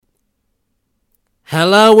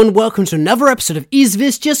Hello and welcome to another episode of Is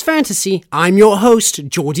This Just Fantasy? I'm your host,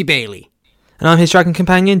 Geordie Bailey. And I'm his dragon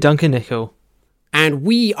companion, Duncan Nickel. And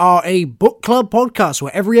we are a book club podcast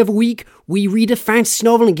where every other week we read a fantasy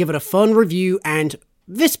novel and give it a fun review. And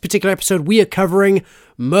this particular episode we are covering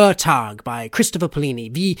Murtagh by Christopher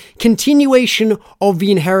Paolini, the continuation of the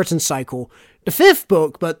Inheritance Cycle. The fifth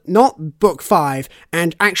book, but not book 5,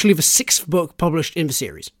 and actually the sixth book published in the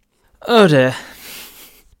series. Oh dear.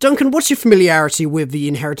 Duncan, what's your familiarity with the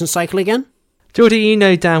Inheritance Cycle again? Geordie, you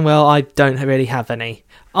know damn well I don't really have any.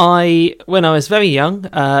 When I was very young,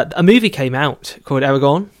 a movie came out called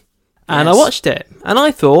Eragon, and Yes. I watched it, and I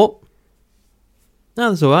thought, that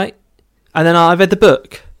was alright. And then I read the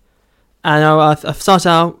book, and I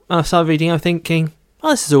started reading, I'm thinking, oh,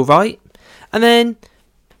 this is alright. And then,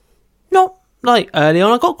 not like early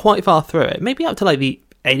on, I got quite far through it, maybe up to like the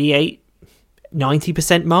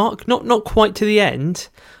 90% mark, not quite to the end.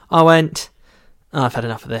 I went, oh, I've had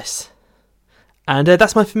enough of this. And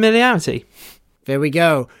that's my familiarity. There we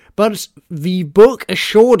go. But the book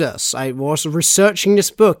assured us, I was researching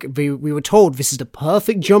this book, we were told this is the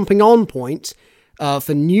perfect jumping on point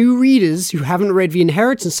for new readers who haven't read the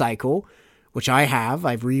Inheritance Cycle, which I have,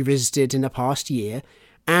 I've revisited in the past year,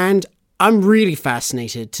 and I'm really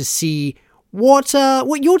fascinated to see what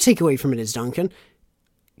your takeaway from it is, Duncan.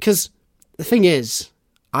 Because the thing is,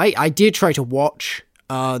 I did try to watch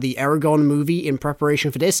the Eragon movie in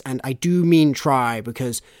preparation for this, and I do mean try,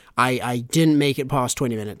 because I didn't make it past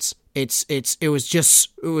 20 minutes. It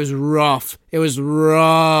was rough. It was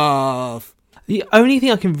rough. The only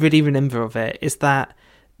thing I can really remember of it is that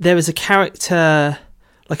there was a character,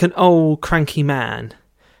 like an old cranky man,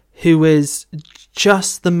 who was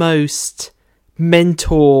just the most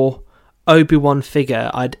mentor Obi-Wan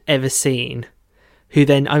figure I'd ever seen, who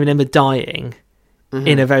then I remember dying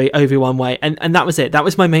in a very Obi-Wan way. And that was it. That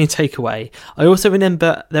was my main takeaway. I also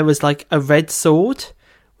remember there was like a red sword,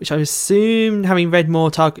 which I assume, having read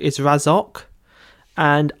Murtagh, is Razok.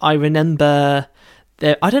 And I remember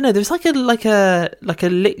there was like a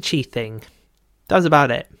lichy thing. That was about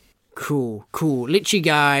it. Cool. Lichy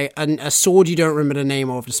guy, and a sword you don't remember the name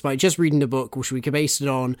of, despite just reading the book, which we could base it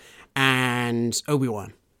on, and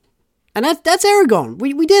Obi-Wan. And that's Eragon.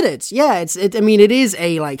 We did it. Yeah, it is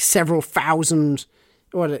a like several thousand,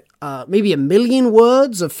 maybe 1 million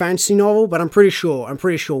words of fantasy novel, but I'm pretty sure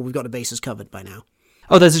we've got the bases covered by now.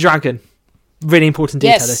 Oh, there's a dragon. Really important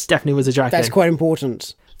detail. Yes, There definitely was a dragon. that's quite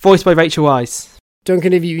important. Voiced by Rachel Weisz.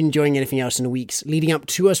 Duncan, have you been enjoying anything else in the weeks leading up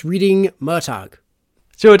to us reading Murtagh?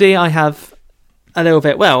 Geordie, I have a little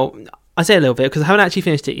bit. Well, I say a little bit because I haven't actually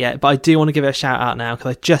finished it yet, but I do want to give it a shout out now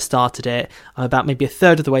because I just started it. I'm about maybe a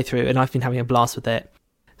third of the way through and I've been having a blast with it.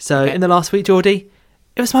 So In the last week, Geordie,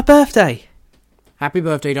 it was my birthday. Happy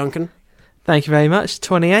birthday, Duncan. Thank you very much.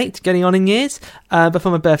 28, getting on in years. But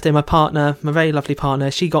for my birthday, my partner, my very lovely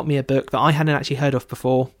partner, she got me a book that I hadn't actually heard of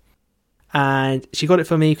before. And she got it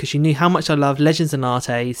for me because she knew how much I love Legends and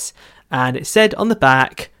Lattes. And it said on the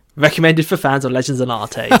back, recommended for fans of Legends and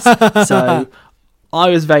Lattes. So I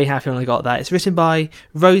was very happy when I got that. It's written by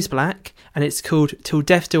Rose Black, and it's called Till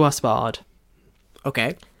Death Do Us Part.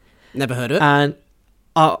 Okay. Never heard of it. And,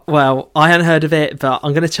 I hadn't heard of it, but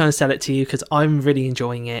I'm going to try and sell it to you because I'm really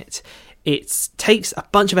enjoying it. It takes a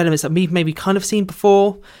bunch of elements that we've maybe kind of seen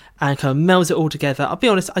before and kind of melds it all together. I'll be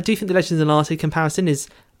honest, I do think the Legends and Latte comparison is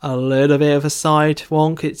a little bit of a side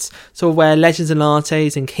wonk. It's sort of where Legends and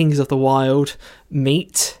Lattes and Kings of the Wild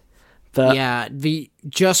meet. But yeah,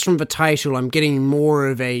 just from the title, I'm getting more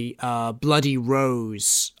of a Bloody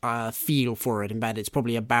Rose feel for it, in that it's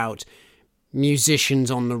probably about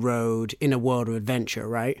musicians on the road in a world of adventure,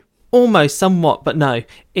 right? Almost, somewhat, but no.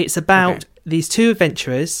 It's about these two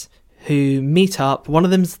adventurers who meet up. One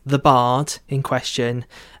of them's the bard in question,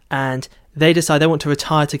 and they decide they want to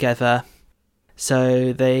retire together.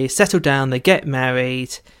 So they settle down, they get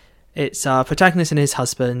married. It's our protagonist and his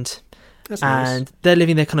husband. That's and nice. They're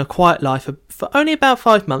living their kind of quiet life for only about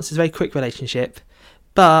 5 months. It's a very quick relationship.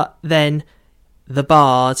 But then the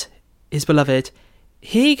bard, his beloved,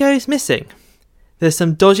 he goes missing. There's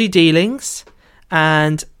some dodgy dealings,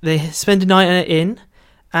 and they spend a night at an inn,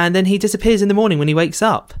 and then he disappears in the morning when he wakes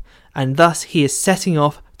up. And thus he is setting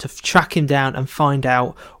off to track him down and find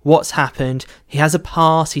out what's happened. He has a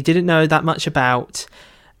past he didn't know that much about.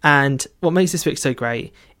 And what makes this book so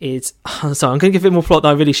great is... So I'm going to give it more plot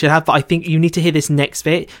than I really should have, but I think you need to hear this next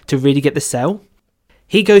bit to really get the sell.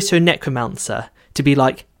 He goes to a necromancer to be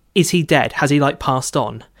like, is he dead? Has he passed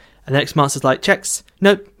on? And the necromancer's like, checks.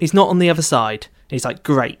 Nope, he's not on the other side. And he's like,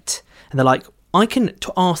 great. And they're like, I can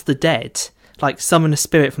ask the dead, summon a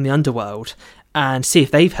spirit from the underworld and see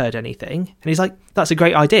if they've heard anything. And he's like, that's a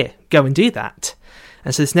great idea. Go and do that.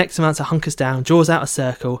 And so this necromancer hunkers down, draws out a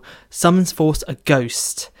circle, summons forth a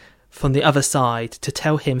ghost from the other side to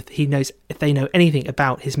tell him if they know anything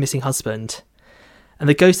about his missing husband. And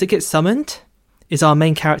the ghost that gets summoned is our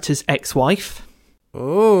main character's ex-wife.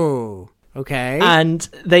 Oh, okay. And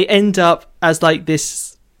they end up as like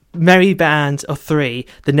this merry band of three: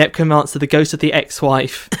 the necromancer, the ghost of the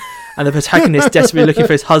ex-wife, and the protagonist desperately looking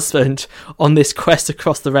for his husband on this quest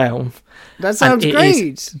across the realm. That sounds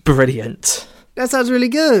great. Brilliant. That sounds really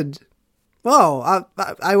good. Well,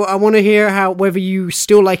 I want to hear whether you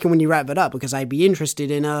still like it when you wrap it up, because I'd be interested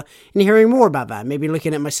in hearing more about that. Maybe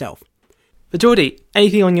looking at myself. But Geordie,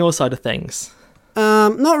 anything on your side of things?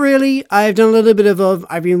 Not really. I've done a little bit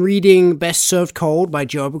I've been reading Best Served Cold by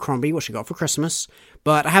Joe Abercrombie, which I got for Christmas,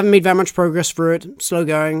 but I haven't made that much progress through it. Slow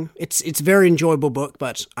going. It's a very enjoyable book,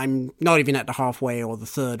 but I'm not even at the halfway or the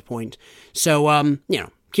third point. So,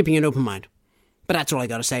 keeping an open mind. But that's all I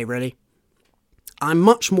gotta say, really. I'm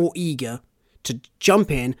much more eager to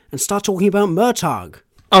jump in and start talking about Murtagh.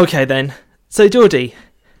 Okay, then. So, Geordie,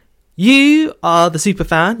 you are the super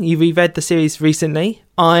fan. You reread the series recently.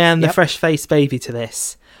 I am the fresh-faced baby to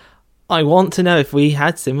this. I want to know if we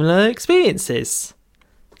had similar experiences.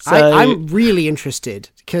 So... I'm really interested,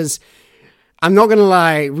 because I'm not going to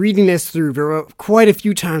lie, reading this through, there were quite a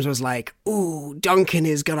few times I was like, ooh, Duncan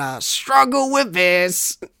is going to struggle with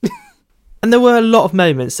this. And there were a lot of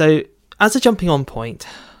moments. So, as a jumping on point,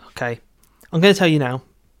 okay, I'm going to tell you now.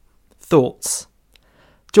 Thoughts.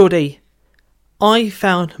 Geordie, I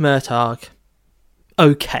found Murtagh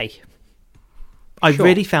okay. I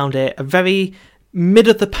really found it a very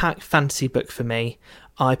mid-of-the-pack fantasy book for me.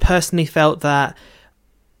 I personally felt that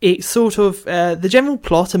it sort of... the general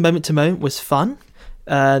plot and moment-to-moment was fun.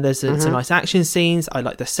 There's some nice action scenes. I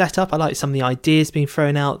like the setup. I like some of the ideas being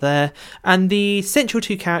thrown out there. And the central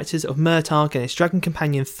two characters of Murtagh and his dragon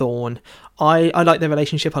companion Thorn, I liked their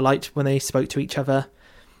relationship. I liked when they spoke to each other.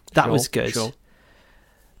 That was good. Sure.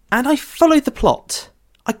 And I followed the plot.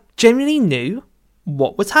 I genuinely knew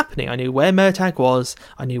what was happening. I knew where Murtagh was.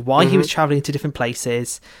 I knew why he was travelling to different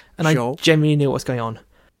places. And I genuinely knew what was going on.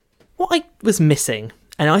 What I was missing,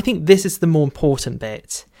 and I think this is the more important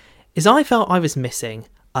bit, is I felt I was missing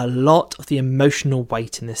a lot of the emotional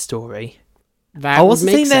weight in this story. I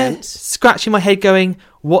wasn't sitting there scratching my head going,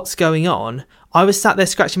 what's going on? I was sat there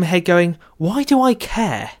scratching my head going, why do I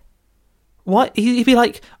care? Why? He'd be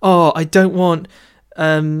like, oh, I don't want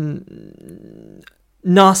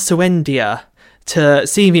Narsuendia to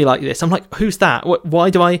see me like this. I'm like, who's that? Why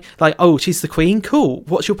do I like? Oh, she's the queen. Cool.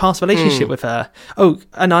 What's your past relationship with her? Oh,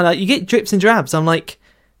 and I like you get drips and drabs. I'm like,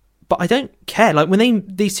 but I don't care. Like when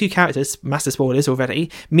these two characters, massive spoilers already,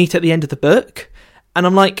 meet at the end of the book, and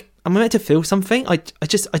I'm like, am I meant to feel something? I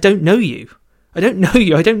don't know you. I don't know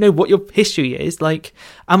you. I don't know what your history is. Like,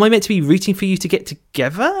 am I meant to be rooting for you to get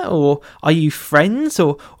together, or are you friends,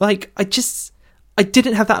 or like I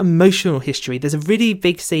didn't have that emotional history. There's a really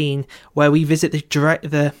big scene where we visit the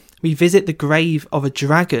grave of a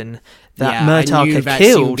dragon that Murtagh had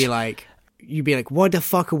killed. You'd be like, what the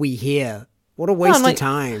fuck are we here? What a waste of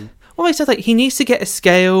time. Well, I said like he needs to get a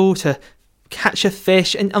scale to catch a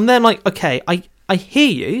fish, and I'm there like, okay, I hear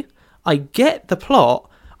you. I get the plot.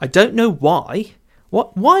 I don't know why.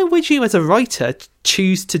 Why would you, as a writer,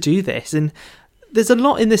 choose to do this? And there's a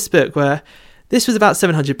lot in this book where this was about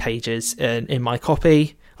 700 pages in my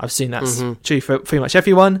copy. I've assumed that's true for pretty much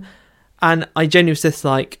everyone. And I genuinely was just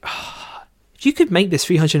like, oh, if you could make this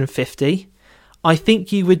 350, I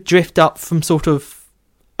think you would drift up from sort of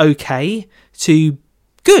okay to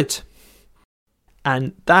good.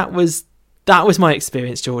 And that was my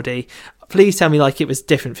experience, Geordie. Please tell me like it was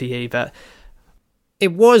different for you, but...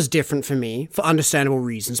 It was different for me, for understandable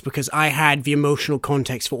reasons, because I had the emotional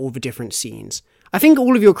context for all the different scenes. I think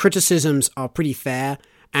all of your criticisms are pretty fair,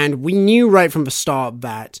 and we knew right from the start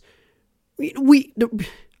that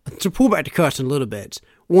to pull back the curtain a little bit,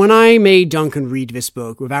 when I made Duncan read this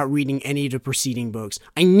book without reading any of the preceding books,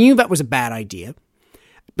 I knew that was a bad idea,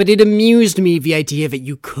 but it amused me the idea that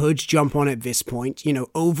you could jump on at this point,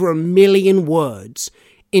 over 1 million words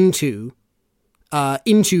into the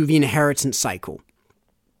inheritance cycle.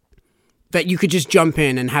 That you could just jump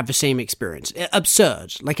in and have the same experience.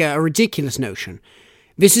 Absurd. Like a ridiculous notion.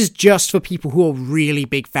 This is just for people who are really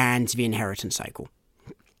big fans of the inheritance cycle.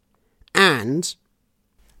 And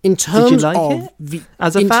in terms of the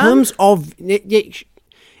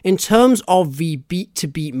beat to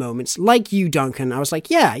beat moments, like you, Duncan, I was like,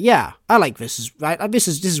 yeah, I like this. This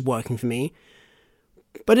is working for me.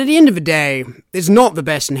 But at the end of the day, it's not the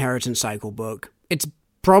best inheritance cycle book. It's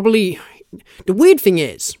probably... The weird thing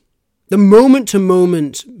is, the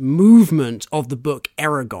moment-to-moment movement of the book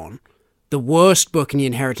Eragon the worst book in the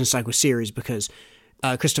Inheritance Cycle series because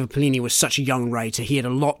Christopher Paolini was such a young writer. He had a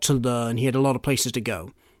lot to learn. He had a lot of places to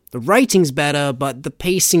go. The writing's better, but the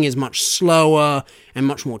pacing is much slower and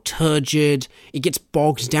much more turgid. It gets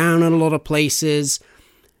bogged down in a lot of places.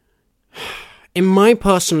 In my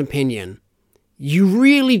personal opinion, you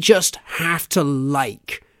really just have to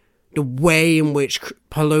like the way in which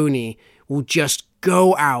Paolini will just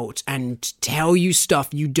go out and tell you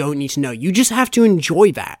stuff you don't need to know. You just have to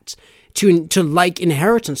enjoy that to like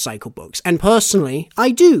Inheritance Cycle books. And personally,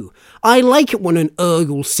 I do. I like it when an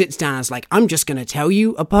Urgal sits down and is like, I'm just going to tell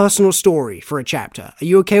you a personal story for a chapter. Are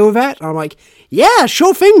you okay with that? And I'm like, yeah,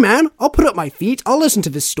 sure thing, man. I'll put up my feet. I'll listen to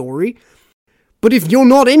this story. But if you're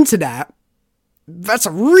not into that, that's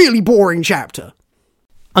a really boring chapter.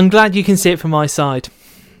 I'm glad you can see it from my side.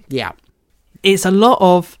 Yeah. It's a lot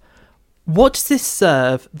of, what does this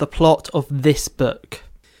serve the plot of this book?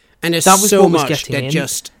 And there's so much that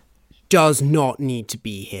just does not need to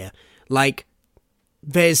be here.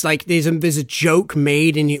 There's a joke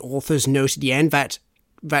made in the author's note at the end that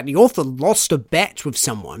the author lost a bet with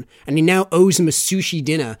someone and he now owes him a sushi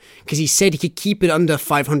dinner because he said he could keep it under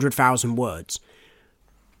 500,000 words,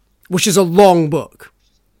 which is a long book.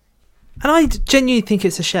 And I genuinely think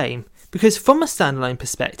it's a shame because from a standalone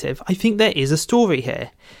perspective, I think there is a story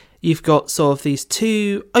here. You've got sort of these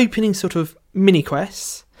two opening sort of mini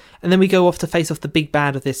quests, and then we go off to face off the big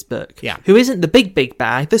bad of this book. Yeah. Who isn't the big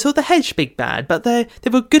bad, they're sort of the hedge big bad, but they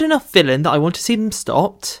were a good enough villain that I want to see them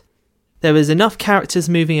stopped. There was enough characters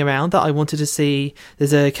moving around that I wanted to see.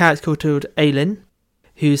 There's a character called Aelin,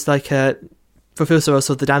 who's like fulfills the role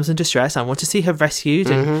of the damsel in distress. I want to see her rescued.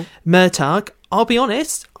 Mm-hmm. And Murtagh, I'll be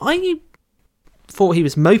honest, I thought he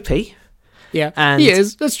was mopey. Yeah, and he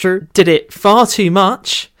is. That's true. Did it far too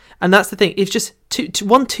much. And that's the thing. It's just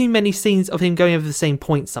too many scenes of him going over the same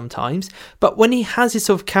point sometimes. But when he has his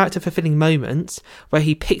sort of character-fulfilling moments where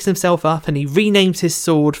he picks himself up and he renames his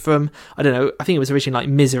sword from, I don't know, I think it was originally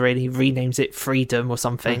like Misery and he renames it Freedom or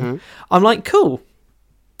something. Mm-hmm. I'm like, cool.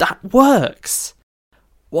 That works.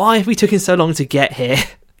 Why have we taken so long to get here?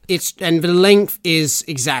 And the length is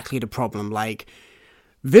exactly the problem. Like,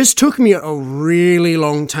 this took me a really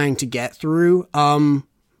long time to get through.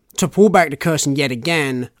 To pull back the curtain yet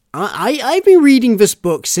again, I've been reading this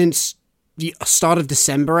book since the start of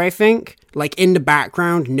December, I think. Like, in the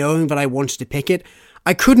background, knowing that I wanted to pick it.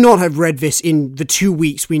 I could not have read this in the 2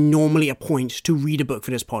 weeks we normally appoint to read a book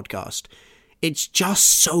for this podcast. It's just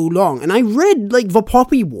so long. And I read, like, The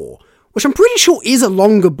Poppy War, which I'm pretty sure is a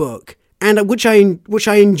longer book, and which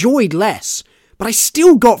I enjoyed less. But I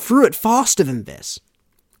still got through it faster than this.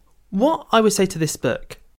 What I would say to this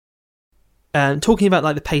book, talking about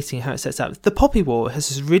like the pacing and how it sets up, the Poppy War has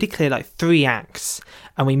this really clear like 3 acts,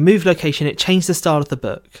 and we move location. It changed the style of the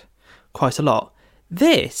book quite a lot.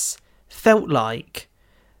 This felt like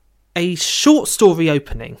a short story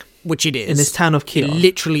opening, which it is in this town of Keon. It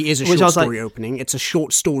literally is a short story opening. It's a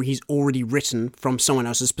short story he's already written from someone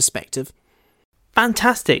else's perspective.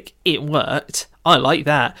 Fantastic! It worked. I like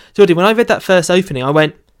that, Geordie. When I read that first opening, I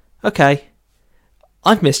went, okay.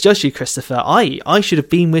 I've misjudged you, Christopher. I should have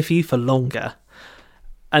been with you for longer.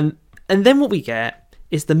 And then what we get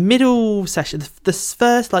is the middle session, the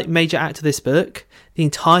first like major act of this book. The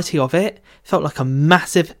entirety of it felt like a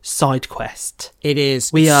massive side quest. It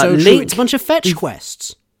is. We are so linked. True. It's a bunch of fetch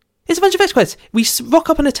quests. It's a bunch of fetch quests. We rock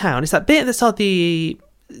up in a town. It's that bit at the start of the...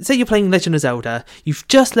 Say you're playing Legend of Zelda. You've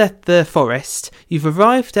just left the forest. You've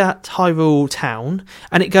arrived at Hyrule Town.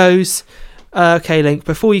 And it goes... okay, Link,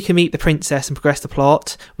 before you can meet the princess and progress the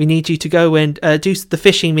plot, we need you to go and do the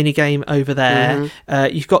fishing minigame over there.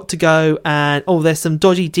 Mm-hmm. You've got to go and... Oh, there's some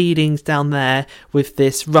dodgy dealings down there with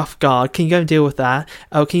this rough guard. Can you go and deal with that?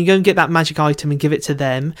 Oh, can you go and get that magic item and give it to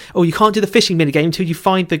them? Oh, you can't do the fishing minigame until you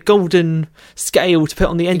find the golden scale to put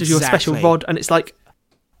on the end of your special rod. And it's like,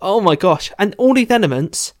 oh my gosh. And all these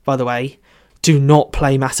elements, by the way... do not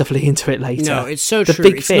play massively into it later. No, it's so the true.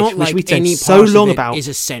 Big It's fish, not like which we any so part long of it about is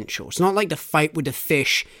essential. It's not like the fight with the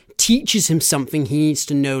fish teaches him something he needs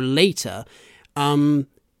to know later,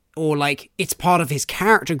 or like it's part of his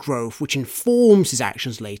character growth, which informs his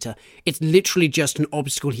actions later. It's literally just an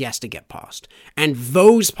obstacle he has to get past, and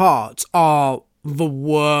those parts are the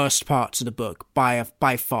worst parts of the book by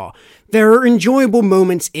far. There are enjoyable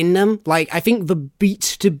moments in them, like I think the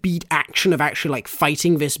beat-to-beat action of actually like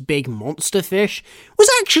fighting this big monster fish was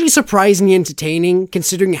actually surprisingly entertaining,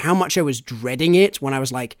 considering how much I was dreading it when I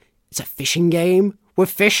was like, it's a fishing game? We're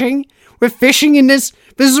fishing in this?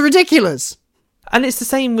 This is ridiculous! And it's the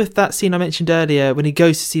same with that scene I mentioned earlier when he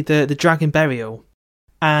goes to see the dragon burial.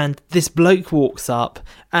 and this bloke walks up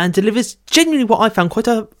and delivers genuinely what I found quite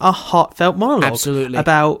a heartfelt monologue. Absolutely.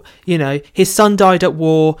 About, his son died at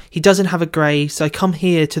war, he doesn't have a grave, so I come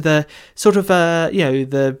here to the sort of,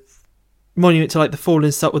 the monument to like the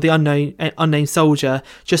fallen or the unnamed soldier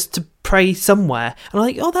just to pray somewhere. And I'm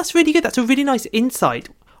like, oh, that's really good. That's a really nice insight.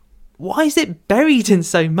 Why is it buried in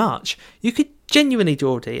so much? You could genuinely,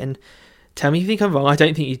 Geordie, and tell me if you think I'm wrong, I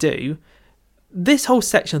don't think you do, this whole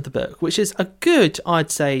section of the book, which is a good, I'd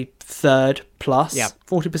say, third plus,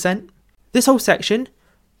 40%, this whole section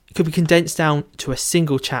could be condensed down to a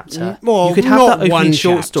single chapter. Well, you could have that opening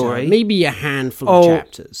short story. Maybe a handful of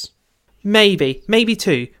chapters. Maybe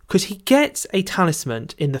two, because he gets a talisman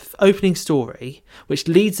in the opening story, which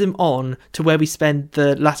leads him on to where we spend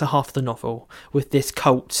the latter half of the novel with this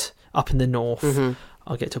cult up in the north. Mm-hmm.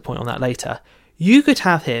 I'll get to a point on that later. You could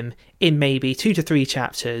have him in maybe 2 to 3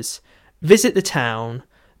 chapters, visit the town,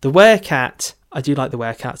 the werecat. I do like the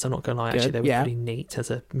werecats, I'm not going to lie, actually, they were pretty neat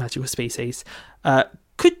as a magical species.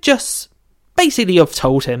 Could just basically have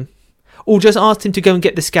told him, or just asked him to go and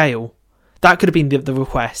get the scale. That could have been the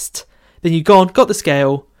request. Then you've got the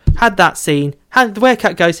scale, had that scene, the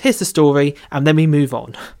werecat goes, here's the story, and then we move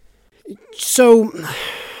on. So,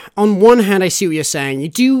 on one hand, I see what you're saying.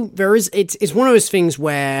 It's one of those things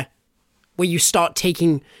where you start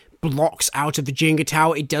taking blocks out of the Jenga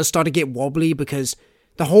tower, it does start to get wobbly, because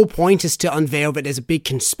the whole point is to unveil that there's a big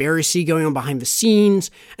conspiracy going on behind the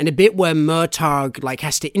scenes, and a bit where Murtagh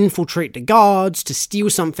has to infiltrate the guards to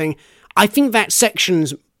steal something. I think that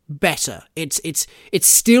section's better. It's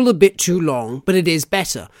still a bit too long, but it is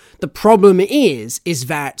better. The problem is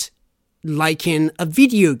that, like in a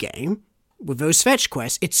video game, with those fetch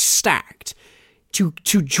quests, it's stacked. To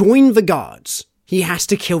join the guards, he has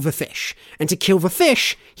to kill the fish. And to kill the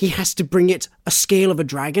fish, he has to bring it a scale of a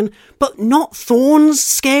dragon, but not Thorn's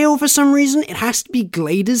scale for some reason. It has to be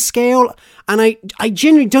Glader's scale. And I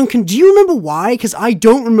genuinely, Duncan, do you remember why? Because I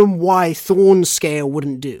don't remember why Thorn's scale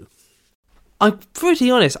wouldn't do. I'm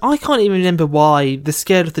pretty honest, I can't even remember why the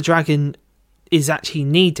scale of the dragon is actually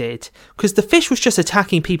needed, because the fish was just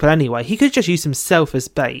attacking people anyway. He could just use himself as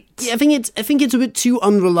bait. Yeah, I think it's a bit too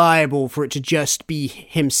unreliable for it to just be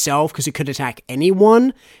himself, because it could attack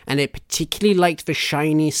anyone, and it particularly liked the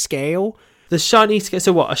shiny scale. The shiny scale,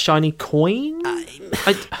 so what, a shiny coin?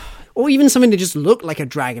 Or even something that just looked like a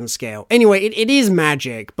dragon scale. Anyway, it is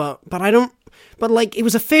magic, but I don't... But, it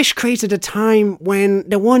was a fish created at a time when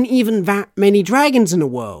there weren't even that many dragons in the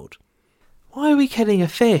world. Why are we killing a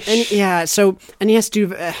fish? And he has to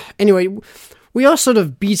do... anyway, we are sort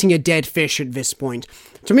of beating a dead fish at this point.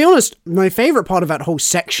 To be honest, my favourite part of that whole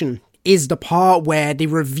section is the part where they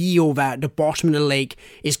reveal that the bottom of the lake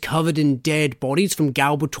is covered in dead bodies from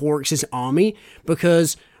Galbatorix's army,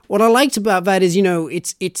 because... What I liked about that is,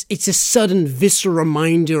 it's a sudden visceral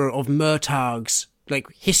reminder of Murtagh's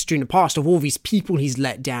history in the past, of all these people he's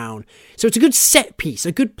let down. So it's a good set piece,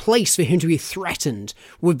 a good place for him to be threatened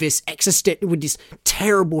with this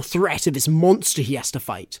terrible threat of this monster he has to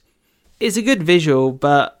fight. It's a good visual,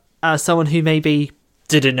 but as someone who maybe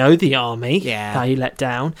didn't know the army that he let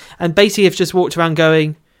down, and basically have just walked around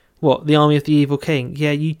going, what, the army of the evil king?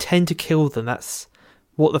 Yeah, you tend to kill them. That's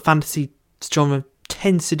what the fantasy genre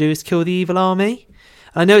tends to do, is kill the evil army.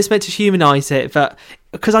 I know it's meant to humanise it, but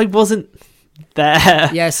because I wasn't there.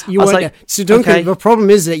 Yes, you weren't there. So Duncan, the problem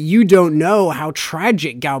is that you don't know how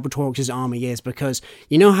tragic Galbatorix's army is, because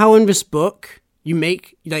you know how in this book you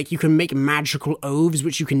can make magical oaths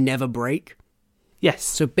which you can never break? Yes.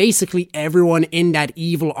 So basically everyone in that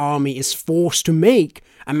evil army is forced to make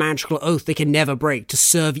a magical oath they can never break to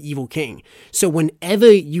serve the evil king. So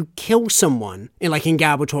whenever you kill someone in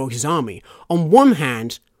Galbatorix's army, on one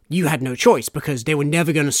hand, you had no choice, because they were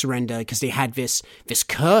never going to surrender, because they had this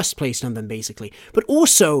curse placed on them, basically. But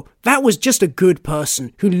also, that was just a good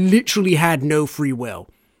person who literally had no free will.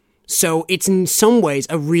 So it's in some ways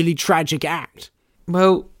a really tragic act.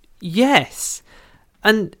 Well, yes.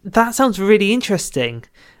 And that sounds really interesting.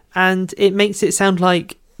 And it makes it sound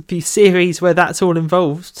like the series where that's all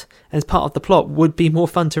involved as part of the plot would be more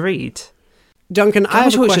fun to read. Duncan, I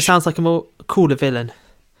have a question. Just sounds like a more cooler villain.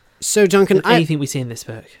 So Duncan, anything we see in this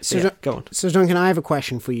book. Go on. So Duncan, I have a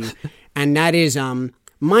question for you, and that is some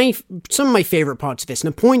of my favourite parts of this,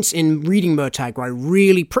 and the points in reading Murtagh where I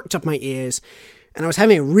really pricked up my ears, and I was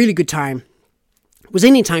having a really good time, was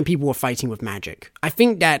any time people were fighting with magic. I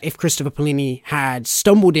think that if Christopher Paolini had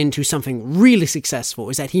stumbled into something really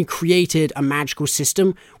successful, is that he created a magical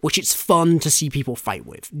system which it's fun to see people fight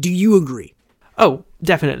with. Do you agree? Oh,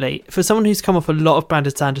 definitely. For someone who's come off a lot of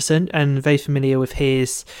Brandon Sanderson and very familiar with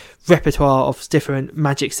his repertoire of different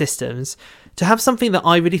magic systems, to have something that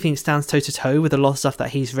I really think stands toe-to-toe with a lot of stuff that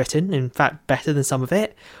he's written, in fact better than some of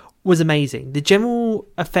it, was amazing. The general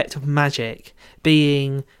effect of magic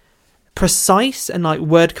being precise and like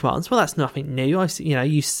word commands, well, that's nothing new.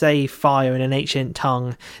 You say fire in an ancient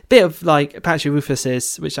tongue, bit of like Patrick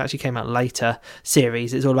Rufus's, which actually came out later,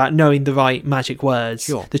 series. It's all about knowing the right magic words,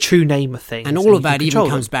 sure, the true name of things, and all of that even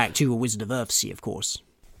comes back to A Wizard of Earthsea, of course.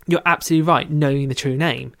 You're absolutely right, knowing the true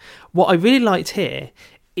name. What I really liked here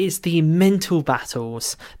is the mental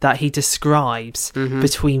battles that he describes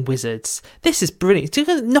between wizards. This is brilliant.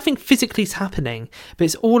 Nothing physically is happening, but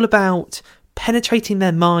it's all about penetrating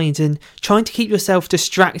their minds and trying to keep yourself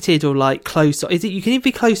distracted or like closed off. You can either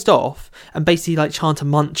be closed off and basically like chant a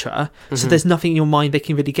mantra, so there's nothing in your mind they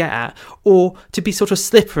can really get at, or to be sort of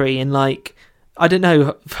slippery and like, I don't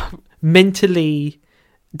know, mentally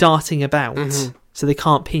darting about. So they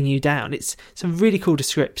can't pin you down. It's some really cool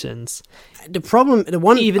descriptions.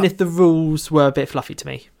 Even if the rules were a bit fluffy to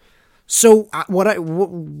me. So, what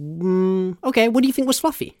do you think was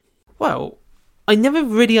fluffy? Well, I never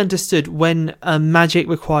really understood when magic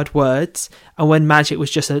required words and when magic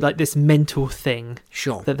was just like this mental thing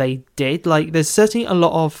that they did. Like, there's certainly a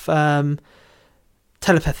lot of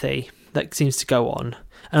telepathy that seems to go on,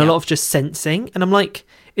 and a lot of just sensing. And I'm like,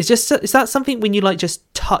 is that something when you like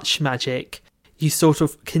just touch magic you sort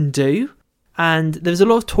of can do? And there's a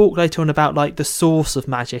lot of talk later on about like the source of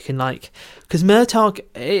magic, and like, because Murtagh,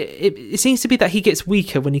 it seems to be that he gets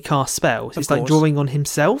weaker when he casts spells. It's like drawing on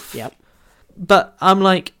himself. Yep. But I'm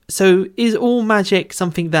like, so is all magic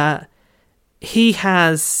something that he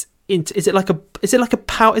has? Is it like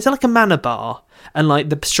a mana bar? And like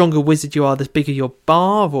the stronger wizard you are, the bigger your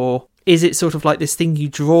bar, or is it sort of like this thing you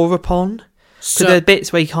draw upon? So there are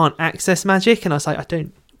bits where you can't access magic, and I was like, I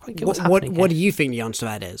don't quite get what's happening. What do you think the answer to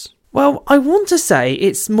that is? Well, I want to say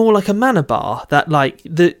it's more like a mana bar, that like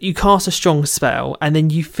you cast a strong spell and then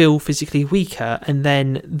you feel physically weaker, and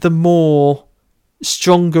then the more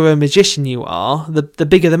stronger a magician you are, the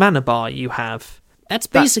bigger the mana bar you have. That's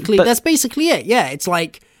basically it. Yeah, it's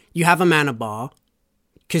like you have a mana bar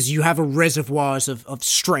because you have a reservoirs of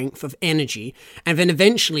strength, of energy, and then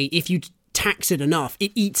eventually, if you tax it enough,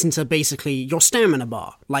 it eats into basically your stamina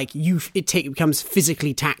bar. Like it becomes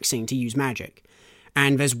physically taxing to use magic.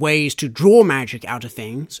 And there's ways to draw magic out of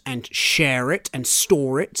things and share it and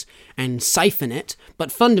store it and siphon it.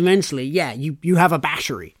 But fundamentally, yeah, you have a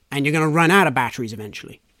battery and you're going to run out of batteries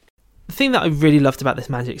eventually. The thing that I really loved about this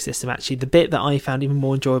magic system, actually, the bit that I found even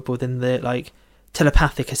more enjoyable than the like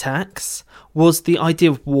telepathic attacks, was the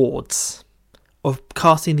idea of wards, of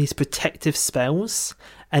casting these protective spells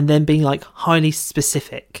and then being like highly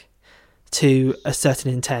specific to a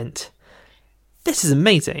certain intent. This is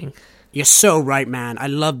amazing. You're so right, man. I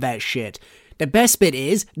love that shit. The best bit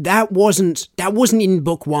is that wasn't in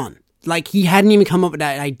book one. Like, he hadn't even come up with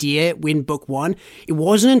that idea in book one. It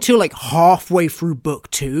wasn't until like halfway through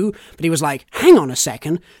book two that he was like, hang on a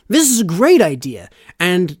second, this is a great idea.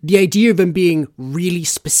 And the idea of them being really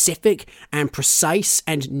specific and precise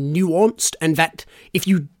and nuanced, and that if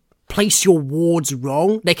you place your wards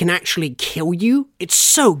wrong, they can actually kill you. It's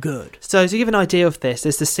so good. So to give an idea of this,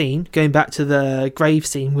 there's the scene, going back to the grave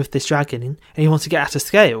scene with this dragon, and he wants to get out of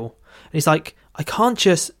scale. And he's like, I can't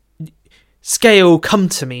just scale come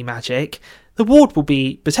to me magic. The ward will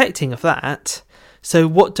be protecting of that. So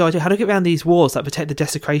what do I do? How do I get around these walls that protect the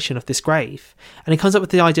desecration of this grave? And he comes up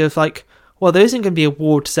with the idea of like, well, there isn't going to be a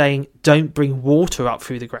ward saying don't bring water up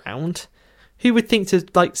through the ground. Who would think to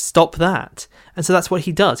like stop that? And so that's what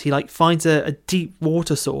he does. He like finds a deep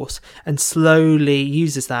water source and slowly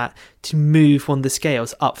uses that to move one of the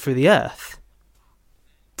scales up through the earth.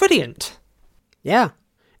 Brilliant. Yeah.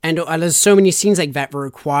 And there's so many scenes like that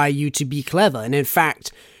require you to be clever. And in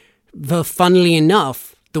fact, funnily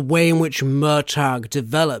enough, the way in which Murtagh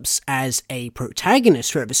develops as a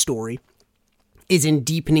protagonist throughout the story is in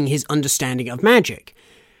deepening his understanding of magic.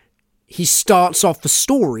 He starts off the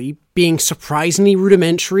story being surprisingly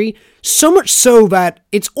rudimentary, so much so that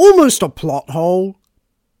it's almost a plot hole,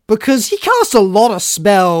 because he casts a lot of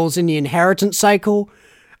spells in the inheritance cycle,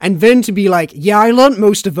 and then to be like, yeah, I learned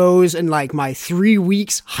most of those in like my 3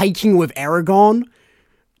 weeks hiking with Eragon.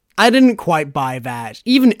 I didn't quite buy that.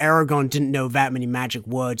 Even Eragon didn't know that many magic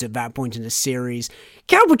words at that point in the series.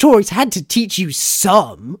 Calvatorix had to teach you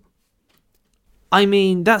some. I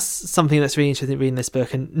mean, that's something that's really interesting reading this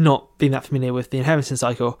book and not being that familiar with the inheritance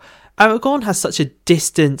cycle. Eragon has such a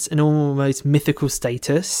distant and almost mythical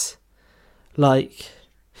status. Like,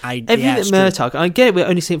 everything that Murtagh, I get it, we're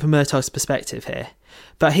only seeing it from Murtagh's perspective here,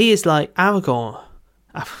 but he is like Eragon.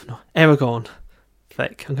 Like,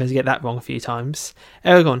 I'm going to get that wrong a few times.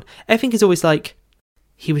 Eragon, everything is always like,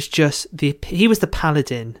 he was the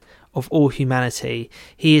paladin of all humanity.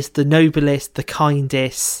 He is the noblest, the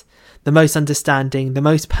kindest, the most understanding, the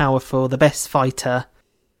most powerful, the best fighter.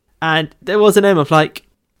 And there was an moment of like,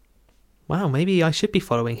 wow, maybe I should be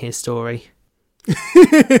following his story.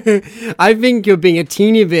 I think you're being a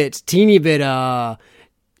teeny bit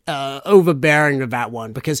overbearing with that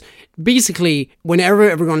one, because basically whenever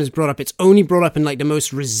everyone is brought up, it's only brought up in like the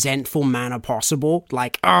most resentful manner possible.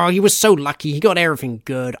 Like, oh, he was so lucky, he got everything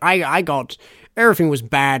good. Everything was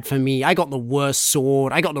bad for me. I got the worst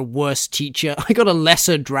sword, I got the worst teacher, I got a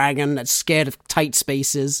lesser dragon that's scared of tight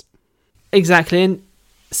spaces. Exactly. And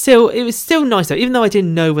still, it was still nice though, even though I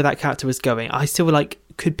didn't know where that character was going, I still like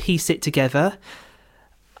could piece it together.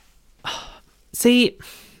 See,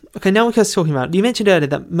 okay, now we're just talking about, you mentioned earlier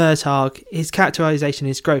that Murtagh, his characterisation,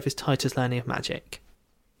 his growth is tied to his learning of magic.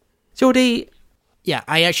 Geordie... Yeah,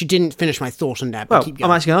 I actually didn't finish my thought on that, but keep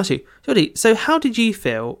going. I'm actually going to ask you. Geordie, so how did you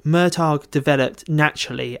feel Murtagh developed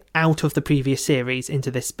naturally out of the previous series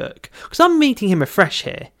into this book? Because I'm meeting him afresh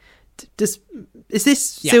here. Is this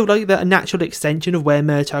still like a natural extension of where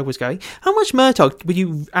Murtagh was going? How much Murtagh were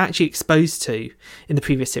you actually exposed to in the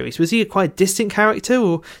previous series? Was he a quite distant character,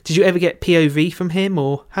 or did you ever get POV from him,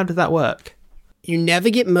 or how did that work? You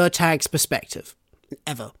never get Murtagh's perspective,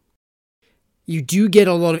 ever. You do get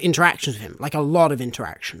a lot of interactions with him, like a lot of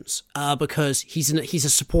interactions, because he's a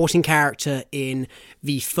supporting character in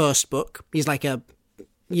the first book. He's like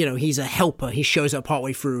he's a helper. He shows up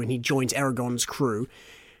partway through and he joins Eragon's crew.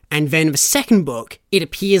 And then the second book, it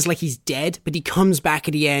appears like he's dead, but he comes back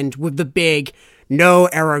at the end with the big, "No,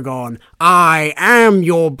 Eragon, I am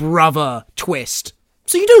your brother" twist.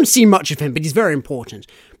 So you don't see much of him, but he's very important.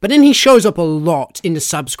 But then he shows up a lot in the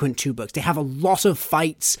subsequent two books. They have a lot of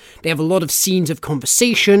fights, they have a lot of scenes of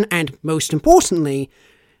conversation, and most importantly,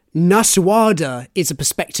 Nasuada is a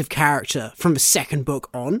perspective character from the second book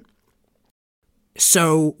on.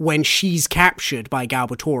 So when she's captured by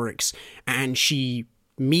Galbatorix and she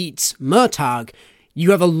meets Murtagh, you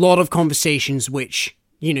have a lot of conversations in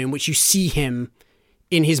which you see him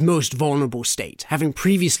in his most vulnerable state, having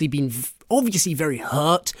previously been obviously very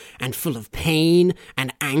hurt and full of pain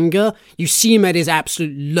and anger. You see him at his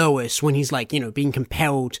absolute lowest when he's being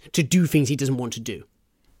compelled to do things he doesn't want to do.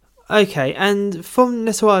 Okay, and from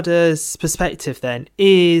Nasuada's perspective then,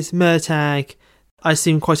 is Murtagh, I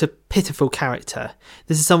assume, quite a pitiful character?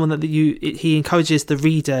 This is someone that he encourages the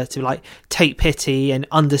reader to take pity and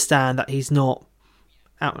understand that he's not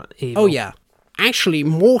out evil. Oh yeah. Actually,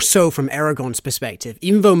 more so from Eragon's perspective.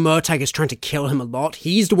 Even though Murtagh is trying to kill him a lot,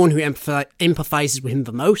 he's the one who empathizes with him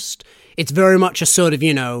the most. It's very much a sort of,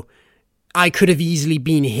 I could have easily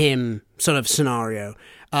been him sort of scenario.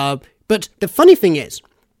 But the funny thing is,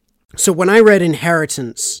 so when I read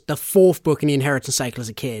Inheritance, the fourth book in the Inheritance cycle as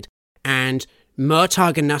a kid, and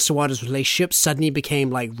Murtagh and Nasuada's relationship suddenly became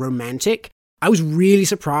romantic, I was really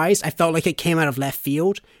surprised. I felt like it came out of left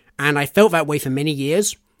field, and I felt that way for many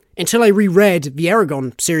years. Until I reread the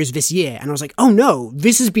Eragon series this year, and I was like, oh no,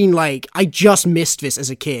 this has been I just missed this as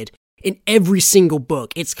a kid. In every single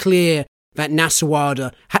book, it's clear that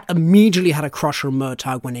Nasuada immediately had a crush on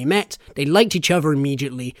Murtagh when they met. They liked each other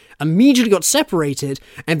immediately got separated,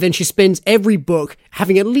 and then she spends every book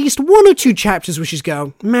having at least one or two chapters where she's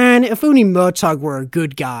go, man, if only Murtagh were a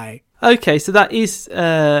good guy. Okay, so that is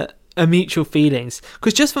a mutual feelings.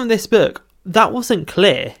 Because just from this book, that wasn't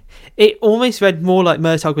clear. It almost read more like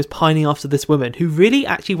Murtagh was pining after this woman who really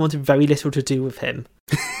actually wanted very little to do with him.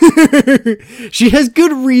 She has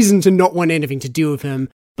good reason to not want anything to do with him,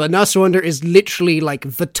 but Nasuada is literally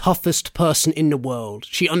the toughest person in the world.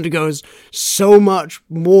 She undergoes so much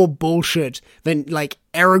more bullshit than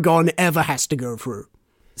Eragon ever has to go through.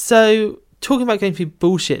 So, talking about going through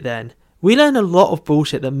bullshit then, we learn a lot of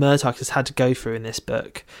bullshit that Murtagh has had to go through in this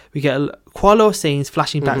book. We get quite a lot of scenes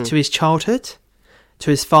flashing back to his childhood,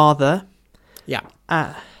 to his father. Yeah.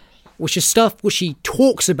 Which is stuff which he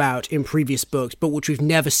talks about in previous books, but which we've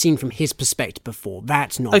never seen from his perspective before.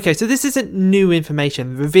 That's not... Okay, so this isn't new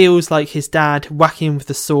information. It reveals his dad whacking him with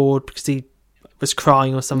the sword because he was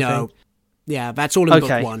crying or something. No. Yeah, that's all in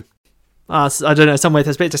book one. I don't know, some way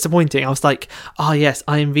that's a bit disappointing. I was like, yes,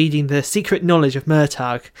 I am reading the secret knowledge of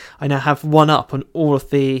Murtagh. I now have one up on all of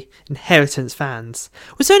the Inheritance fans.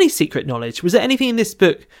 Was there any secret knowledge? Was there anything in this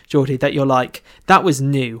book, Geordie, that you're like, that was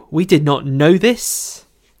new? We did not know this?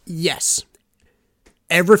 Yes.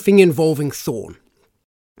 Everything involving Thorn.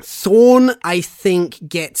 Thorn, I think,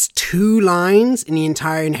 gets 2 lines in the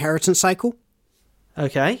entire Inheritance cycle.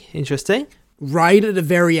 Okay, interesting. Right at the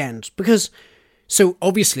very end. So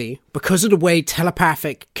obviously, because of the way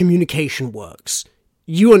telepathic communication works,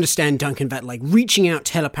 you understand, Duncan, that reaching out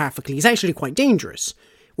telepathically is actually quite dangerous.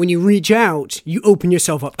 when you reach out, you open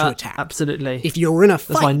yourself up to attack. Absolutely. If you're in a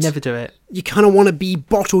fight, that's why I never do it. You kind of want to be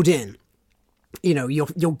bottled in. You know,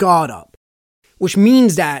 your guard up. Which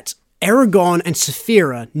means that Eragon and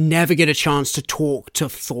Saphira never get a chance to talk to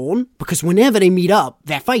Thorn, because whenever they meet up,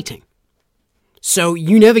 they're fighting. So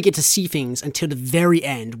you never get to see things until the very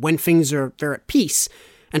end, when they're at peace,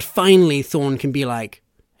 and finally Thorn can be like,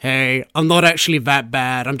 hey, I'm not actually that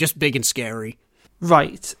bad, I'm just big and scary.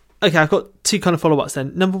 Right. Okay, I've got two kind of follow-ups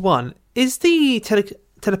then. Number one, is the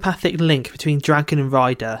telepathic link between Dragon and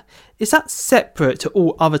Ryder, is that separate to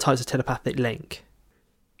all other types of telepathic link?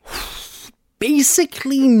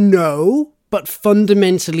 Basically, no, but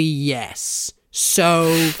fundamentally, yes.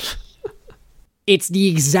 So, it's the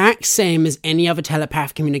exact same as any other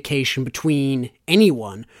telepath communication between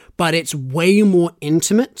anyone, but it's way more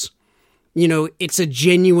intimate. You know, it's a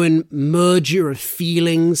genuine merger of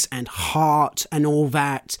feelings and heart and all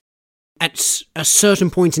that. At a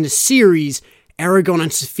certain point in the series, Eragon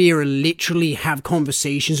and Saphira literally have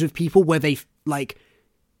conversations with people where they, like,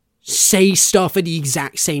 say stuff at the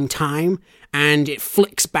exact same time, and it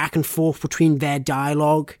flicks back and forth between their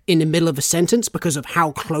dialogue in the middle of a sentence because of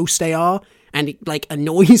how close they are, and it, like,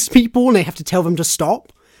 annoys people and they have to tell them to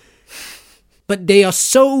stop. But they are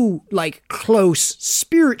so, like, close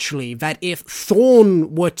spiritually that if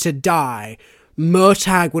Thorn were to die,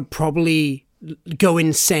 Murtagh would probably go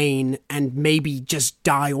insane and maybe just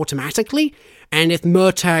die automatically, and if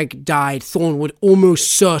Murtagh died, Thorn would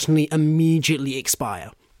almost certainly immediately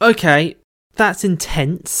expire. Okay, that's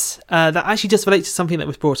intense. That actually just relates to something that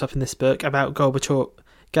was brought up in this book about Galbator...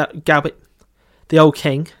 the old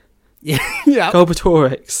king. Yeah.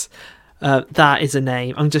 Galbatorix. That is a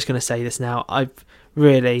name. I'm just going to say this now.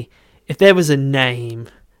 If there was a name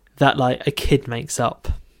that, like, a kid makes up,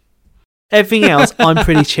 everything else I'm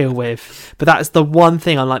pretty chill with. But that's the one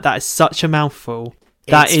thing I'm like, that is such a mouthful.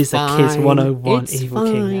 That is a Kids 101 Evil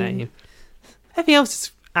King name. Everything else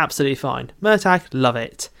is absolutely fine. Murtagh, love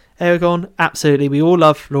it. Eragon, absolutely. We all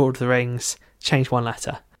love Lord of the Rings. Change one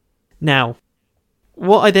letter. Now,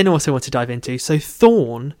 what I then also want to dive into, so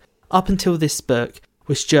Thorn, up until this book,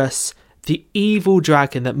 was just the evil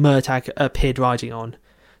dragon that Murtagh appeared riding on.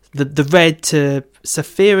 The red to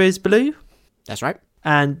Saphira's blue. That's right.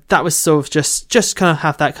 And that was sort of just kind of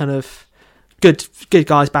have that kind of good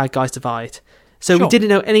guys, bad guys divide. So we didn't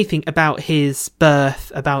know anything about his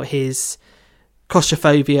birth, about his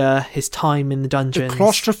claustrophobia, his time in the dungeons. The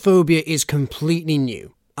claustrophobia is completely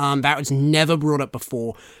new. That was never brought up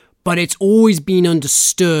before, but it's always been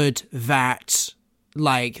understood that,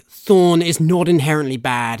 like, Thorn is not inherently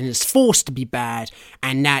bad and is forced to be bad,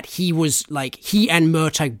 and that he and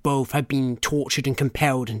Murtagh both have been tortured and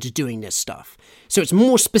compelled into doing this stuff. So it's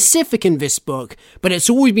more specific in this book, but it's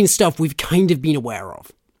always been stuff we've kind of been aware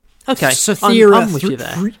of. Okay, Saphira I'm with you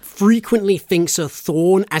there. Frequently thinks of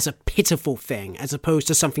Thorn as a pitiful thing, as opposed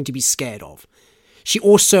to something to be scared of. She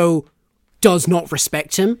also does not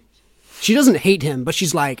respect him. She doesn't hate him, but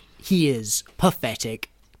she's like, he is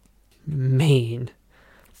pathetic. Mean.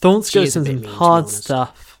 Thorn's goes some hard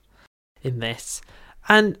stuff in this.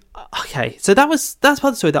 And, okay, so that's part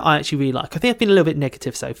of the story that I actually really like. I think I've been a little bit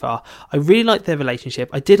negative so far. I really like their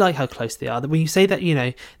relationship. I did like how close they are. That when you say that, you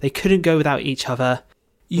know, they couldn't go without each other,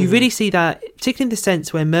 you really see that, particularly in the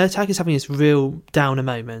sense where Murtagh is having his real downer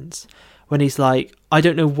moments, when he's like, I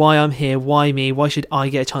don't know why I'm here, why me, why should I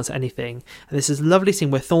get a chance at anything? And there's this lovely scene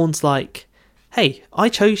where Thorn's like, hey, I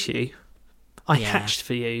chose you. I hatched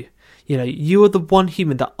for you. You know, you are the one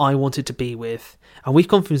human that I wanted to be with. And we've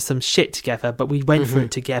gone through some shit together, but we went through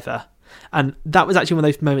it together. And that was actually one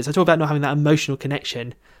of those moments. I talk about not having that emotional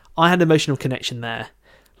connection. I had an emotional connection there.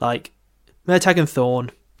 Like, Murtagh and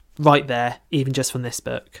Thorn, right there, even just from this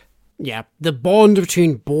book. Yeah, the bond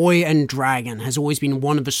between boy and dragon has always been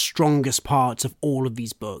one of the strongest parts of all of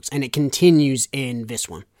these books, and it continues in this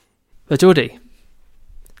one. But Geordie,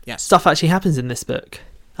 yes, stuff actually happens in this book.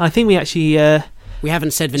 I think we actually we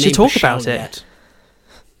haven't said the should name talk Bashel about yet. it.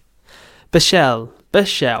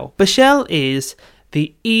 Bashel is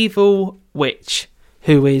the evil witch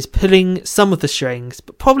who is pulling some of the strings,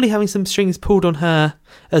 but probably having some strings pulled on her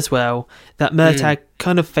as well, that Murtagh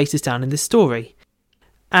kind of faces down in this story.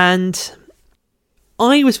 And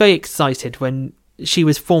I was very excited when she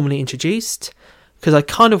was formally introduced, because I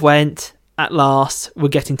kind of went, at last, we're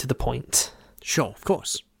getting to the point. Sure, of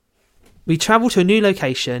course. We travel to a new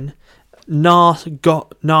location, Nargothoth.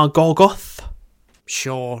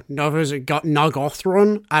 Sure. Was it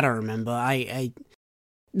Nargothrond? I don't remember.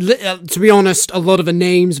 To be honest, a lot of the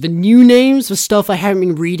names, the new names, the stuff I haven't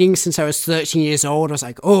been reading since I was 13 years old, I was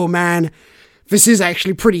like, oh man, this is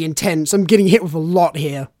actually pretty intense. I'm getting hit with a lot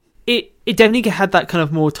here. it definitely had that kind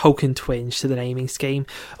of more Tolkien twinge to the naming scheme.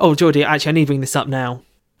 Oh, Geordie, actually, I need to bring this up now.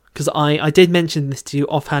 Because I did mention this to you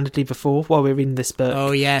offhandedly before while we were reading this book.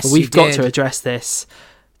 Oh, yes, but we've got to address this.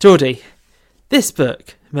 Geordie, this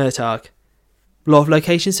book, Murtagh, a lot of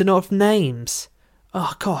locations and a lot of names.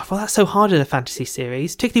 Oh, God, well, that's so hard in a fantasy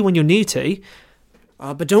series, particularly when you're new to.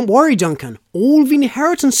 But don't worry, Duncan. All the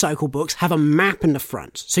Inheritance Cycle books have a map in the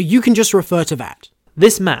front, so you can just refer to that.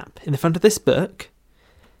 This map in the front of this book,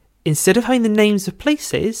 instead of having the names of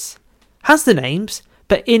places, has the names,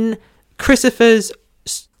 but in Christopher's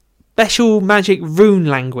special magic rune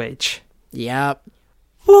language. Yep.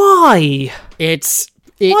 Why?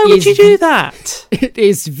 Why would you do that? It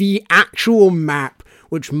is the actual map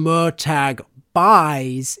which Murtagh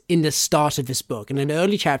buys in the start of this book. In an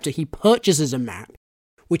early chapter, he purchases a map,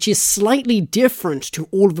 which is slightly different to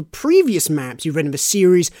all of the previous maps you've read in the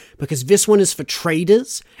series, because this one is for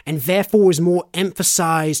traders, and therefore is more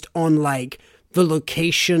emphasized on, like, the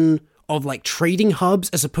location of, like, trading hubs,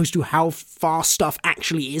 as opposed to how far stuff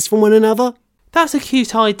actually is from one another. That's a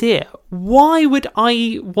cute idea. Why would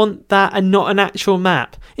I want that and not an actual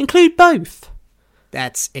map? Include both.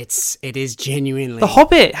 It is genuinely... The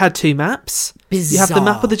Hobbit had 2 maps. Bizarre. You have the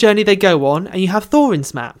map of the journey they go on, and you have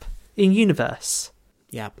Thorin's map in Universe.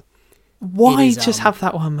 Yep. Why just have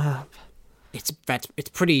that one map? It's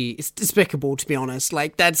despicable, to be honest.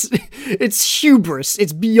 Like, it's hubris.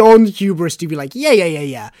 It's beyond hubris to be like,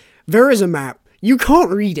 yeah. There is a map. You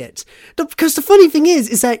can't read it. Because the funny thing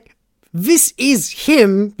is that this is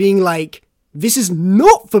him being like, this is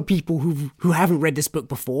not for people who haven't read this book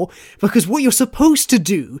before, because what you're supposed to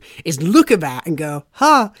do is look at that and go,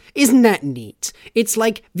 isn't that neat? It's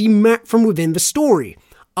like the map from within the story.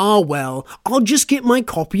 Well, I'll just get my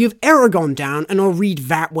copy of Eragon down and I'll read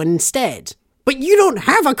that one instead. But you don't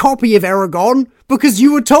have a copy of Eragon because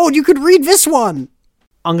you were told you could read this one.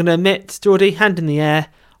 I'm going to admit, Geordie, hand in the air,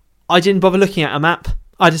 I didn't bother looking at a map.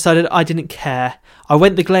 I decided I didn't care. I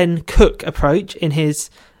went the Glenn Cook approach in his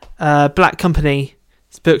Black Company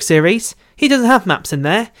book series. He doesn't have maps in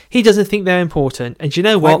there. He doesn't think they're important. And you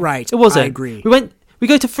know what? Right. It wasn't. I agree. We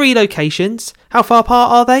go to 3 locations. How far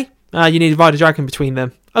apart are they? You need to ride a dragon between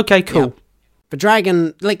them. Okay, cool. Yeah. The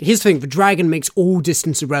dragon, here's the thing, the dragon makes all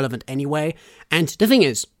distance irrelevant anyway, and the thing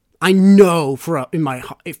is, I know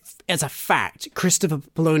as a fact, Christopher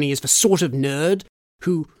Poloni is the sort of nerd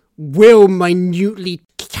who will minutely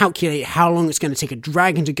calculate how long it's going to take a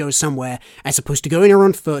dragon to go somewhere, as opposed to going there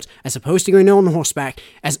on foot, as opposed to going there on horseback,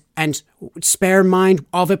 and spare in mind,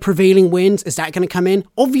 are there prevailing winds? Is that going to come in?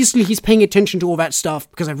 Obviously, he's paying attention to all that stuff,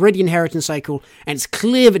 because I've read the Inheritance Cycle, and it's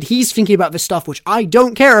clear that he's thinking about this stuff, which I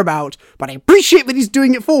don't care about, but I appreciate that he's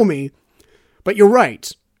doing it for me. But you're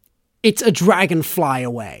right. It's a dragon fly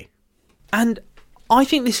away. And I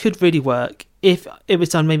think this could really work if it was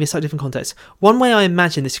done maybe in a slightly different context. One way I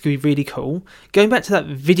imagine this could be really cool, going back to that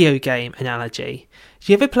video game analogy, have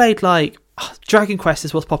you ever played Dragon Quest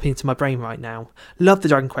is what's popping into my brain right now. Love the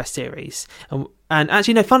Dragon Quest series. And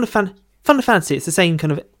actually, no, Final Fantasy, it's the same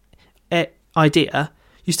kind of idea.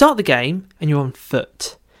 You start the game and you're on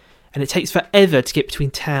foot. And it takes forever to get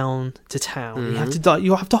between town to town. Mm-hmm.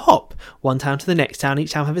 You have to hop one town to the next town.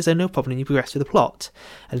 Each town has its own little problem, and you progress through the plot.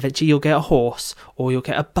 And eventually you'll get a horse, or you'll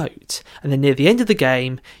get a boat. And then near the end of the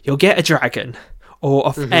game, you'll get a dragon,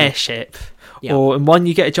 or an airship, or in one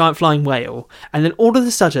you get a giant flying whale. And then all of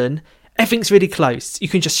a sudden, everything's really close. You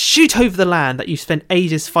can just shoot over the land that you've spent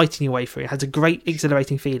ages fighting your way through. It has a great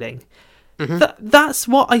exhilarating feeling. Mm-hmm. That's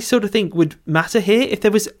what I sort of think would matter here. If there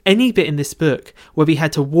was any bit in this book where we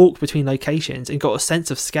had to walk between locations and got a sense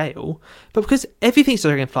of scale, but because everything's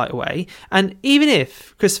dragon flight away, and even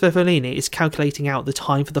if Christopher Poloni is calculating out the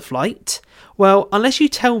time for the flight, well, unless you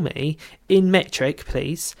tell me in metric,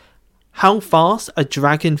 please, how fast a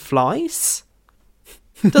dragon flies,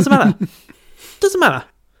 doesn't matter. Doesn't matter.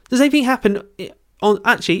 Does anything happen?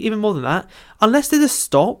 Actually, even more than that, unless there's a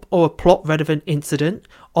stop or a plot-relevant incident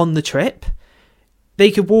on the trip,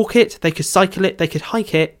 they could walk it, they could cycle it, they could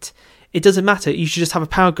hike it. It doesn't matter. You should just have a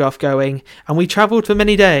paragraph going, and we travelled for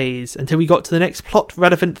many days until we got to the next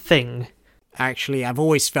plot-relevant thing. Actually, I've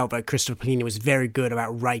always felt that Christopher Poloni was very good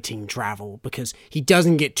about writing travel, because he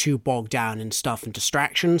doesn't get too bogged down in stuff and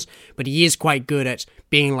distractions, but he is quite good at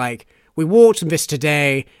being like, we walked this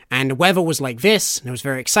today, and the weather was like this, and it was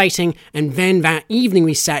very exciting, and then that evening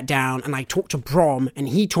we sat down, and I talked to Brom, and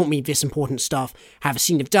he taught me this important stuff, have a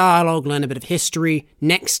scene of dialogue, learn a bit of history,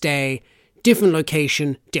 next day, different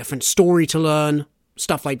location, different story to learn,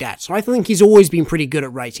 stuff like that. So I think he's always been pretty good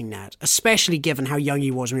at writing that, especially given how young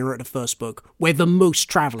he was when he wrote the first book, where the most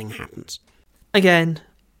travelling happens. Again,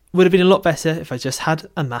 would have been a lot better if I just had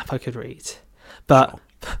a map I could read. But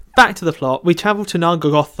back to the plot. We travel to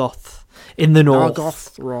Nargothoth in the north.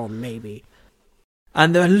 Nargothrond, maybe.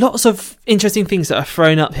 And there are lots of interesting things that are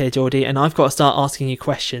thrown up here, Geordie, and I've got to start asking you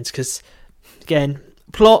questions because, again,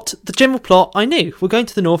 the general plot, I knew. We're going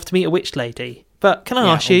to the north to meet a witch lady. But can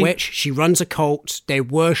I ask you... a witch, she runs a cult, they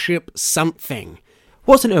worship something.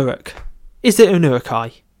 What's an Uruk? Is it an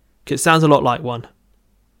Urukai? Because it sounds a lot like one.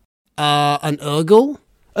 An Urgal?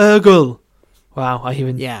 Urgal. Wow, I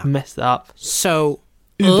even messed that up. So,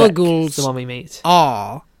 Uvek Urgals the one we meet.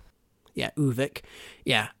 are... Yeah, Uvek.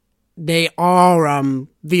 Yeah. They are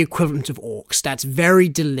the equivalent of orcs. That's very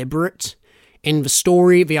deliberate. In the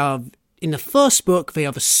story, in the first book, they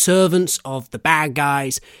are the servants of the bad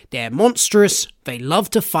guys. They're monstrous. They love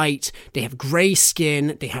to fight. They have grey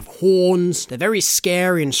skin. They have horns. They're very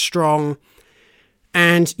scary and strong.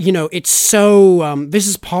 And, it's so... this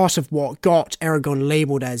is part of what got Eragon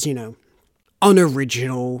labelled as,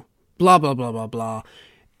 unoriginal, blah, blah, blah, blah, blah.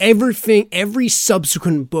 Every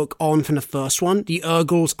subsequent book on from the first one, the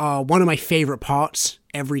Urgals are one of my favourite parts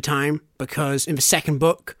every time, because in the second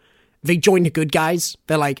book, they join the good guys.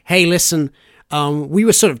 They're like, hey, listen, we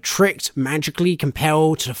were sort of tricked, magically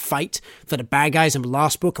compelled to fight for the bad guys in the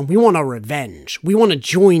last book, and we want our revenge. We want to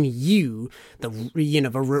join you, the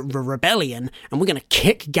rebellion, and we're going to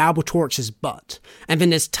kick Galbatorix's butt. And then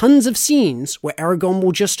there's tons of scenes where Eragon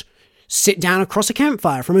will just sit down across a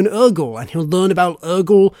campfire from an Urgal, and he'll learn about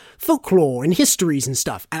Urgal folklore and histories and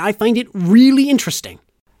stuff, and I find it really interesting.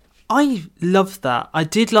 I loved that. I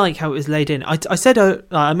did like how it was laid in. I said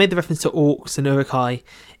I made the reference to orcs and Urukai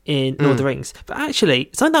in Lord of the Rings, but actually,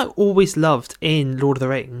 something that I always loved in Lord of the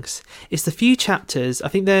Rings is the few chapters, I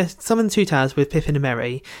think there's some in the Two Towers with Pippin and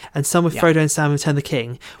Merry, and some with Frodo and Sam and Return the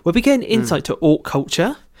King, where we get an insight to orc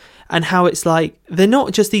culture, and how it's like, they're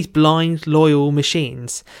not just these blind, loyal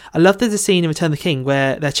machines. I love there's a scene in Return the King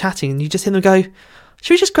where they're chatting and you just hear them go,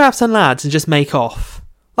 should we just grab some lads and just make off?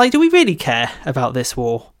 Like, do we really care about this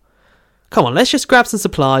war? Come on, let's just grab some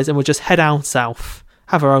supplies and we'll just head down south,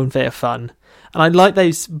 have our own bit of fun. And I like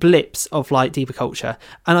those blips of like deeper culture.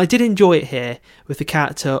 And I did enjoy it here with the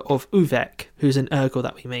character of Uvek, who's an Urgal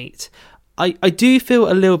that we meet. I do feel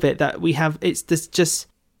a little bit that there's just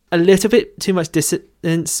a little bit too much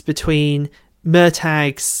dissonance between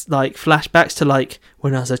Murtagh's like flashbacks to like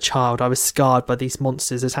when I was a child I was scarred by these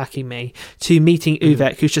monsters attacking me, to meeting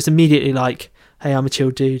Uvek, who's just immediately like, hey, I'm a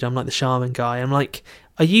chill dude, I'm like the shaman guy. I'm like,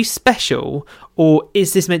 are you special, or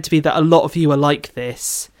is this meant to be that a lot of you are like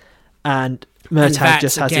this and Murtagh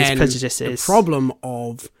just has his prejudices?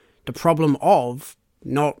 The problem of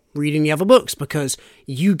not reading the other books, because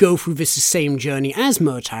you go through this same journey as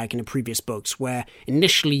Murtagh in the previous books, where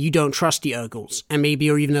initially you don't trust the Urgals, and maybe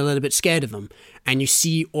you're even a little bit scared of them, and you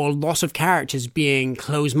see a lot of characters being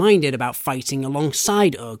close-minded about fighting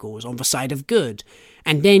alongside Urgals on the side of good,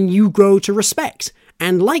 and then you grow to respect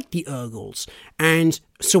and like the Urgals, and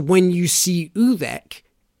so when you see Uvek,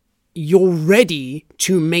 you're ready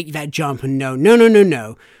to make that jump and no,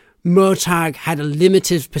 Murtagh had a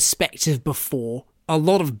limited perspective before, a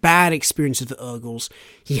lot of bad experience with the Urgals.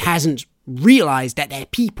 He hasn't realised that they're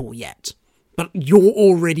people yet. But you're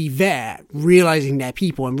already there, realising they're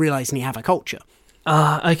people and realising they have a culture.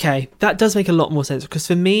 Okay. That does make a lot more sense, because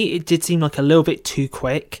for me, it did seem like a little bit too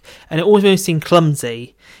quick, and it almost seemed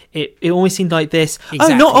clumsy. It always seemed like this,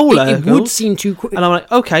 exactly. Oh, not all Urgals. It would seem too quick. And I'm like,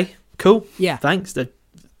 okay, cool. Yeah. Thanks.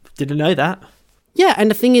 Didn't know that. Yeah,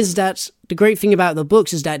 and the thing is that the great thing about the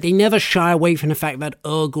books is that they never shy away from the fact that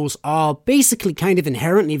Urgals are basically kind of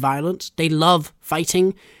inherently violent. They love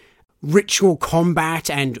fighting. Ritual combat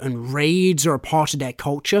and raids are a part of their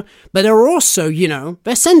culture. But they're also,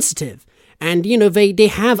 they're sensitive. And, they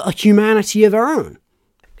have a humanity of their own.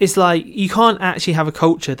 It's like, you can't actually have a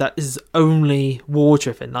culture that is only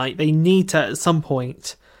war-driven. Like, they need to, at some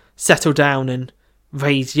point, settle down and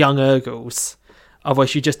raise young Urgals.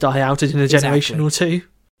 Otherwise, you just die out in a generation or two.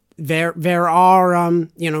 There are,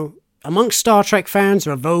 amongst Star Trek fans,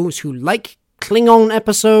 there are those who like Klingon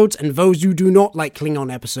episodes and those who do not like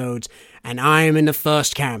Klingon episodes. And I am in the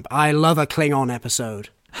first camp. I love a Klingon episode.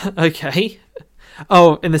 Okay.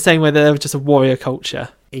 Oh, in the same way that they were just a warrior culture.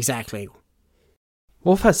 Exactly.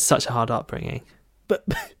 Worf has such a hard upbringing. But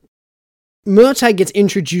Murtagh gets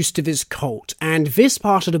introduced to this cult, and this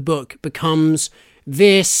part of the book becomes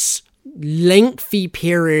this lengthy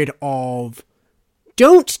period of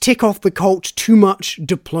don't tick off the cult too much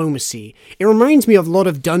diplomacy. It reminds me of a lot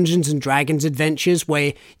of Dungeons and Dragons adventures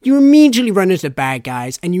where you immediately run into bad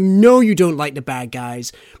guys and you don't like the bad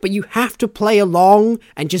guys, but you have to play along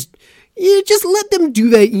and just let them do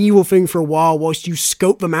their evil thing for a while whilst you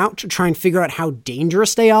scope them out to try and figure out how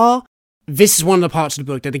dangerous they are. This is one of the parts of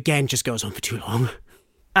the book that again just goes on for too long.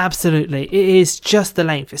 Absolutely. It is just the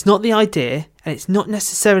length. It's not the idea, and it's not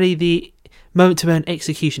necessarily the moment-to-moment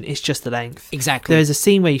execution. It's just the length. Exactly. There's a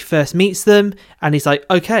scene where he first meets them, and he's like,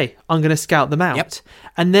 okay, I'm going to scout them out. Yep.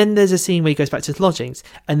 And then there's a scene where he goes back to his lodgings,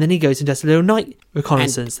 and then he goes and does a little night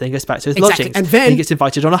reconnaissance. Then he goes back to his lodgings. And then he gets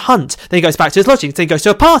invited on a hunt. Then he goes back to his lodgings. Then he goes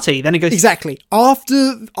to a party. Then he goes... Exactly.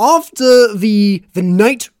 After the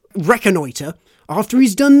night reconnoiter, after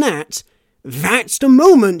he's done that, that's the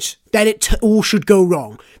moment that it all should go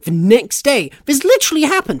wrong. The next day, this literally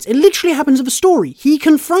happens. It literally happens in the story. He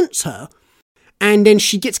confronts her, and then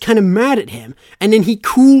she gets kind of mad at him, and then he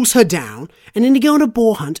cools her down, and then they go on a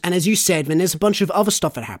boar hunt, and as you said, then there's a bunch of other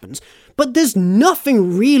stuff that happens. But there's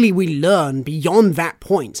nothing really we learn beyond that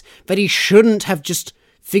point that he shouldn't have just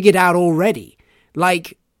figured out already.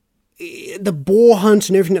 Like, the boar hunt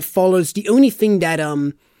and everything that follows, the only thing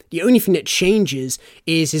that changes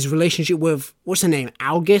is his relationship with, what's her name?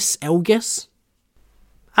 Elgis?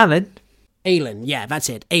 Aelin, yeah, that's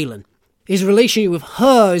it, Aelin. His relationship with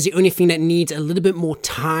her is the only thing that needs a little bit more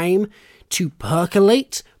time to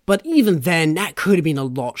percolate, but even then, that could have been a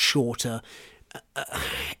lot shorter.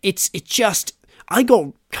 I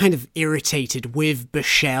got kind of irritated with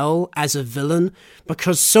Bashel as a villain,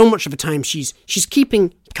 because so much of the time she's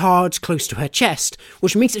keeping cards close to her chest,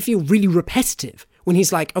 which makes it feel really repetitive. When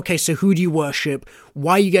he's like, okay, so who do you worship?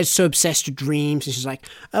 Why are you guys so obsessed with dreams? And she's like,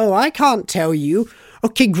 oh, I can't tell you.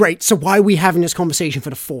 Okay, great. So why are we having this conversation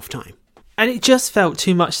for the fourth time? And it just felt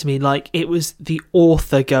too much to me like it was the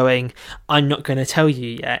author going, I'm not going to tell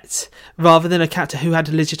you yet, rather than a character who had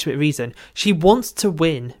a legitimate reason. She wants to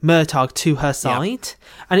win Murtagh to her side,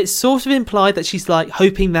 and it's sort of implied that she's like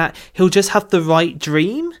hoping that he'll just have the right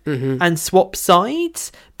dream and swap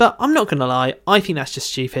sides. But I'm not going to lie, I think that's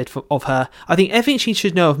just stupid of her. I think everything she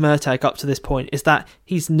should know of Murtagh up to this point is that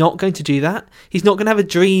he's not going to do that. He's not going to have a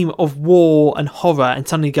dream of war and horror and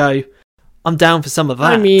suddenly go, I'm down for some of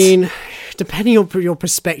that. I mean, depending on your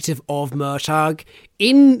perspective of Murtagh,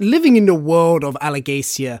 living in the world of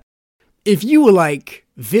Allegacia, if you were like,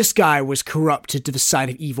 this guy was corrupted to the side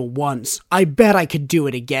of evil once, I bet I could do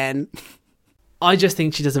it again. I just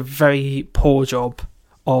think she does a very poor job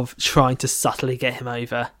of trying to subtly get him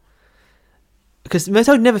over. Because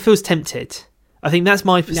Murtagh never feels tempted. I think that's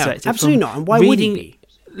my perspective. No, absolutely not. And why would he be?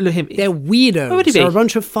 Look, they're weirdos. They're a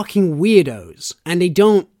bunch of fucking weirdos. And they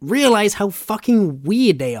don't realise how fucking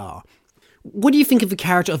weird they are. What do you think of the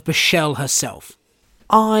character of Bashel herself?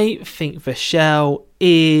 I think Bashel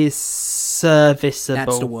is serviceable.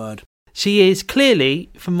 That's the word. She is clearly,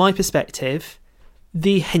 from my perspective,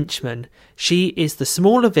 the henchman. She is the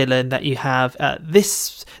smaller villain that you have.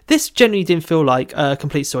 This generally didn't feel like a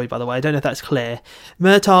complete story, by the way. I don't know if that's clear.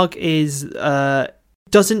 Murtagh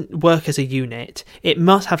doesn't work as a unit. It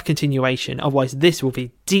must have continuation, otherwise this will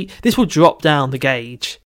be this will drop down the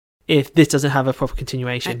gauge if this doesn't have a proper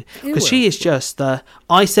continuation. Because she is just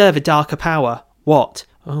I serve a darker power. What?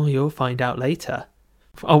 Oh, you'll find out later.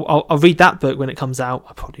 I'll read that book when it comes out.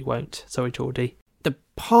 I probably won't. Sorry, Geordie. The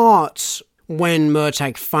part when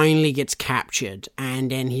Murtagh finally gets captured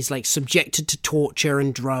and then he's like subjected to torture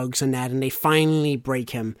and drugs and that, and they finally break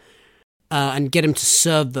him and get him to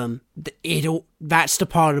serve them, that's the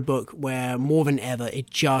part of the book where more than ever it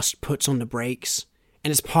just puts on the brakes.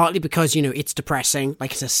 And it's partly because, it's depressing,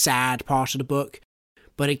 like it's a sad part of the book,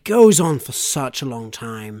 but it goes on for such a long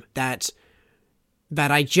time that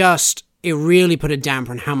it really put a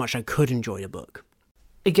damper on how much I could enjoy the book.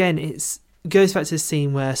 Again, it goes back to the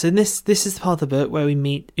scene where, so this is the part of the book where we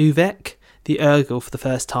meet Uvek, the Urgal, for the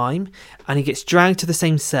first time, and he gets dragged to the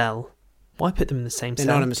same cell. Why put them in the same cell?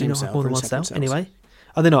 They're not in the same cell. More than one cell, anyway.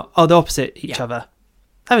 Oh, they're not. Oh, they're opposite each other,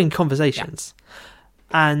 having conversations.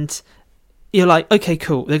 Yeah. And you're like, okay,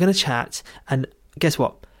 cool. They're going to chat, and guess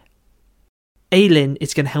what? Aelin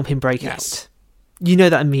is going to help him break out. You know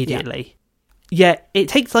that immediately. Yeah, it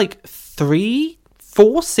takes like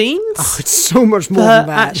 3-4 scenes. Oh, it's so much more than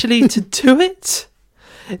that. Actually, to do it.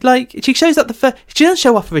 Like, she shows up she doesn't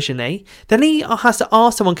show up originally. Then he has to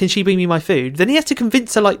ask someone, can she bring me my food? Then he has to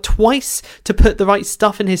convince her like twice to put the right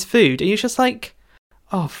stuff in his food. And you're just like,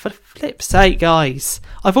 oh, for flip's sake, guys.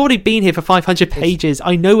 I've already been here for 500 pages.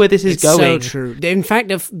 I know where this is going. It's so true. In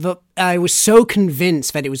fact, I was so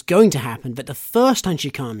convinced that it was going to happen that the first time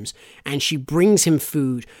she comes and she brings him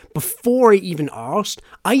food, before I even asked,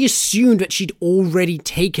 I assumed that she'd already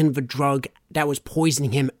taken the drug that was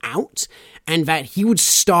poisoning him out, and that he would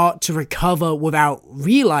start to recover without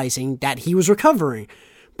realizing that he was recovering.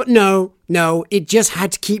 But no, it just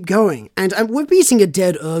had to keep going. And we're beating a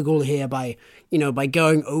dead Urgal here by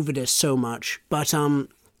going over this so much. But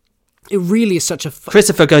It really is such a...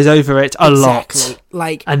 Christopher goes over it a lot.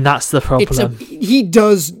 Like, and that's the problem. He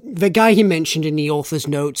does... The guy he mentioned in the author's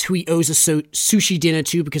notes, who he owes a sushi dinner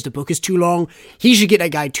to because the book is too long, he should get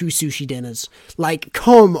that guy 2 sushi dinners. Like,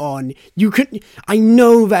 come on. You could... I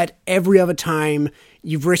know that every other time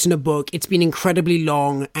you've written a book, it's been incredibly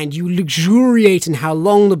long, and you luxuriate in how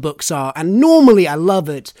long the books are, and normally I love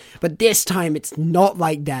it, but this time it's not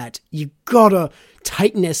like that. You gotta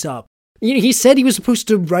tighten this up. You know, he said he was supposed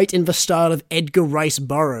to write in the style of Edgar Rice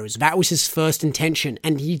Burroughs. That was his first intention,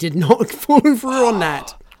 and he did not follow through on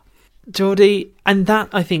that. Geordie, and that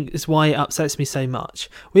I think is why it upsets me so much.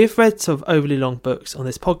 We have read sort of overly long books on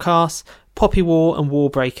this podcast. Poppy War and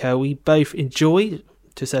Warbreaker we both enjoy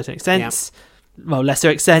to a certain extent. Yep. Well, lesser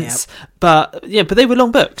extents. Yep. But they were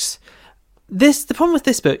long books. The problem with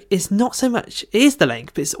this book is not so much, it is the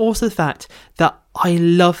length, but it's also the fact that I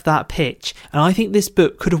love that pitch. And I think this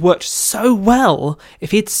book could have worked so well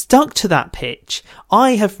if he had stuck to that pitch.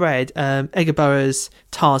 I have read Edgar Burroughs'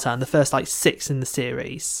 Tarzan, the first 6 in the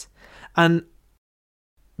series. And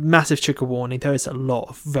massive trigger warning, there is a lot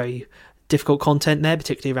of very difficult content there,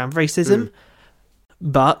 particularly around racism.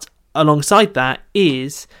 But alongside that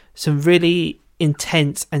is some really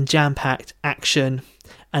intense and jam-packed action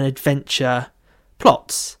and adventure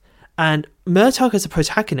plots. And Murtagh as a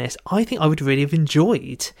protagonist, I think I would really have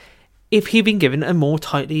enjoyed if he'd been given a more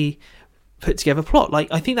tightly put together plot.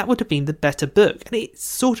 I think that would have been the better book. And it's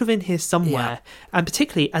sort of in here somewhere. And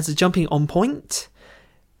particularly as a jumping on point,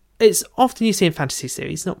 it's often you see in fantasy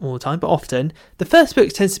series, not all the time, but often, the first book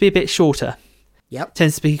tends to be a bit shorter. Yep.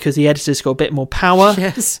 Tends to be because the editor's got a bit more power.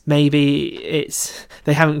 Yes. Maybe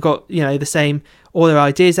they haven't got, the same, all their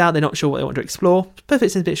ideas out, they're not sure what they want to explore. Both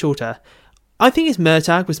it's a bit shorter. I think his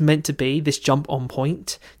Murtagh was meant to be this jump on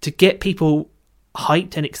point to get people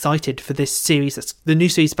hyped and excited for this series, the new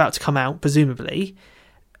series about to come out, presumably.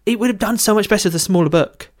 It would have done so much better with a smaller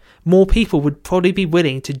book. More people would probably be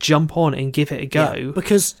willing to jump on and give it a go.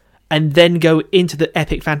 And then go into the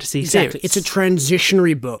epic fantasy series. It's a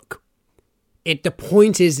transitionary book. The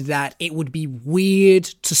point is that it would be weird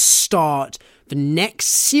to start the next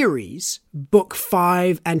series, book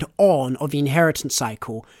 5 and on of the Inheritance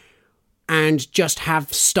cycle, and just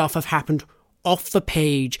have stuff have happened off the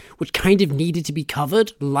page which kind of needed to be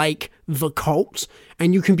covered, like the cult,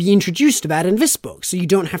 and you can be introduced to that in this book, so you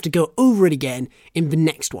don't have to go over it again in the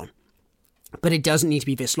next one. But it doesn't need to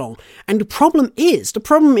be this long. And the problem is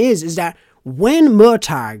that when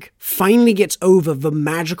Murtagh finally gets over the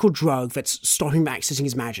magical drug that's stopping him accessing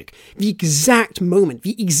his magic, the exact moment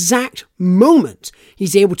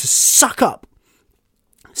he's able to suck up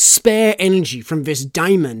spare energy from this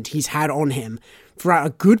diamond he's had on him throughout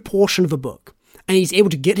a good portion of the book, and he's able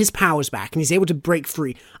to get his powers back, and he's able to break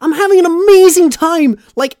free, I'm having an amazing time,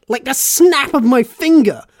 like a snap of my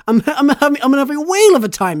finger. I'm having a whale of a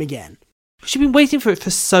time again. She's been waiting for it for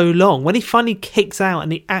so long. When he finally kicks out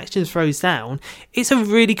and the action throws down, it's a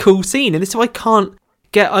really cool scene. And this is what I can't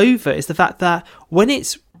get over, is the fact that when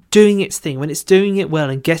it's doing its thing, when it's doing it well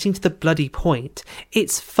and getting to the bloody point,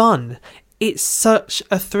 it's fun. It's such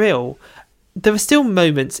a thrill. There are still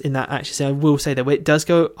moments in that action scene, I will say that, where it does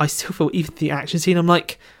go, I still feel even the action scene, I'm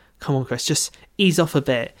like, come on, Chris, just ease off a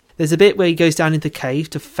bit. There's a bit where he goes down into the cave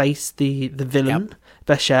to face the villain,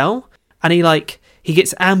 Beshel, and he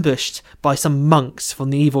gets ambushed by some monks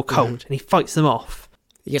from the evil cult, and he fights them off.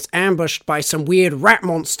 He gets ambushed by some weird rat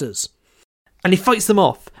monsters. And he fights them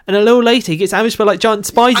off. And a little later, he gets ambushed by giant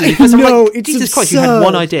spiders. It's Jesus absurd. Christ, you had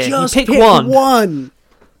one idea. Just you pick one.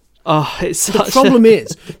 Oh, it's such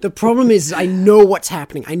The problem is, I know what's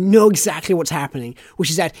happening. I know exactly what's happening,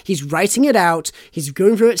 which is that he's writing it out, he's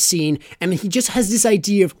going through that scene, and he just has this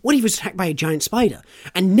idea of, what if he was attacked by a giant spider?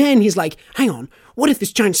 And then he's like, hang on, what if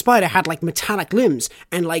this giant spider had metallic limbs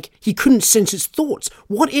and he couldn't sense its thoughts?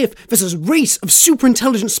 What if there's a race of super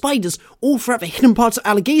intelligent spiders all throughout the hidden parts of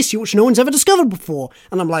Allegacia which no one's ever discovered before?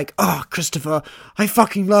 And I'm like, oh, Christopher, I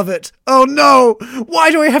fucking love it. Oh no,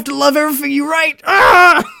 why do I have to love everything you write?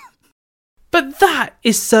 Ah! But that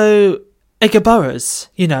is so Edgar Burroughs,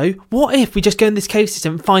 What if we just go in this cave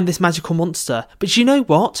system and find this magical monster? But you know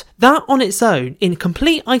what? That on its own, in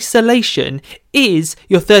complete isolation, is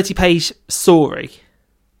your 30-page story.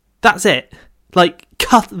 That's it.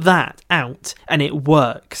 Cut that out and it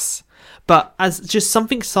works. But as just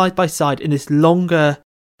something side by side in this longer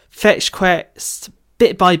fetch quest,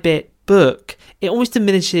 bit by bit book, it almost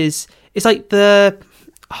diminishes. It's like what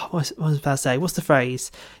was I about to say? What's the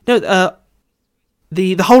phrase?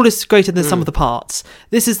 The whole is greater than some of the parts.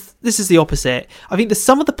 This is the opposite. I think the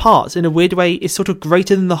sum of the parts, in a weird way, is sort of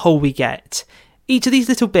greater than the whole we get. Each of these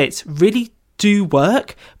little bits really do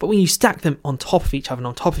work, but when you stack them on top of each other and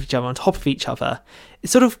on top of each other on top of each other, it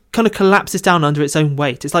sort of kind of collapses down under its own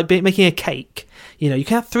weight. It's like making a cake. You know, you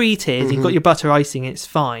can have 3 tiers, you've got your butter icing, it's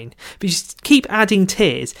fine. But you just keep adding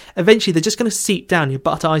tiers, eventually they're just going to seep down, your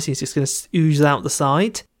butter icing is just going to ooze out the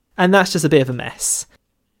side, and that's just a bit of a mess.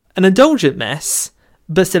 An indulgent mess,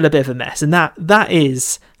 but still a bit of a mess, and that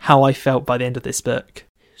is how I felt by the end of this book.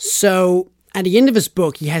 So, at the end of his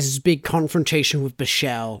book, he has his big confrontation with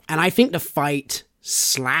Bashel, and I think the fight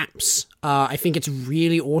slaps. I think it's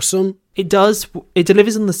really awesome. It does. It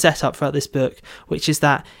delivers on the setup throughout this book, which is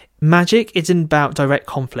that magic isn't about direct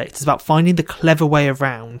conflict. It's about finding the clever way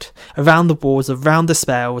around the walls, around the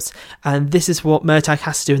spells, and this is what Murtagh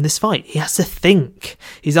has to do in this fight. He has to think.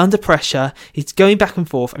 He's under pressure, he's going back and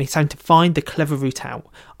forth, and he's trying to find the clever route out.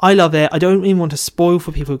 I love it. I don't even want to spoil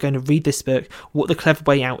for people who are going to read this book what the clever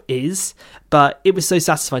way out is, but it was so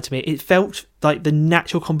satisfying to me. It felt like the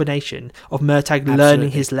natural combination of Murtagh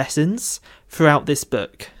learning his lessons throughout this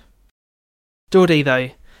book. Geordie,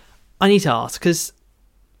 though, I need to ask, because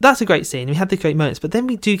that's a great scene, we had the great moments, but then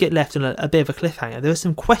we do get left on a bit of a cliffhanger. There are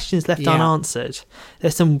some questions left unanswered.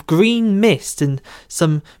 There's some green mist and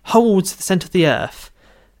some holes at the centre of the earth.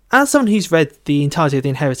 As someone who's read the entirety of the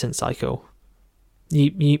Inheritance cycle,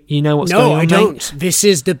 you know what's going on, No, I don't. This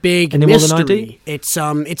is the big Any mystery. More than I do?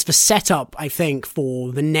 It's the setup, I think,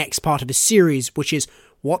 for the next part of the series, which is,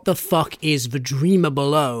 what the fuck is the Dreamer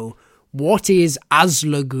Below? What is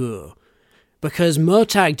Aslagur? Because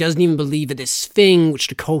Murtagh doesn't even believe that this thing which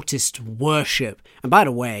the cultists worship. And by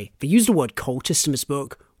the way, they use the word cultist in this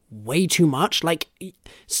book way too much. Like, you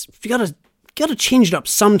gotta change it up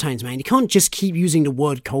sometimes, man. You can't just keep using the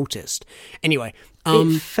word cultist. Anyway,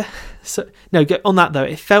 on that though,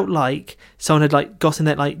 it felt like someone had like got in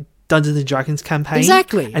that like Dungeons and Dragons campaign.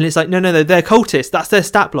 Exactly. And it's like, no, they're cultists. That's their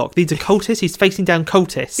stat block. These are cultists. He's facing down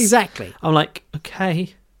cultists. Exactly. I'm like,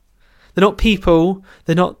 okay. They're not people.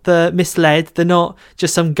 They're not the misled. They're not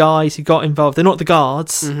just some guys who got involved. They're not the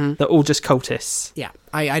guards. They're all just cultists. Yeah,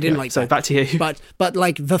 I didn't like that. So back to you. But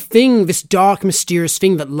like the thing, this dark, mysterious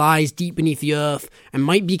thing that lies deep beneath the earth and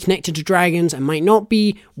might be connected to dragons and might not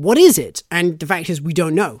be, what is it? And the fact is, we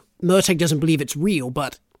don't know. Murtagh doesn't believe it's real,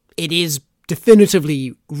 but it is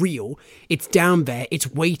definitively real. It's down there.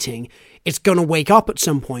 It's waiting. It's gonna wake up at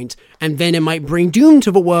some point, and then it might bring doom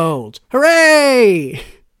to the world. Hooray!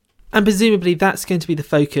 And presumably that's going to be the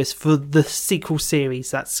focus for the sequel series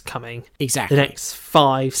that's coming. Exactly. The next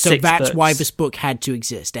 5, 6 books. So that's why this book had to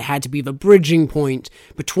exist. It had to be the bridging point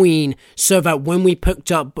between, so that when we picked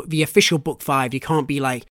up the official book 5, you can't be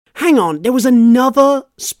like, hang on, there was another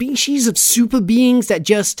species of super beings that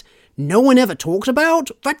just no one ever talked about?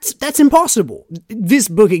 That's impossible. This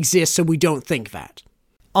book exists, so we don't think that.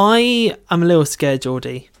 I am a little scared,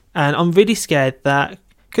 Geordie, and I'm really scared that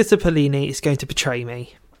Christopher Paolini is going to betray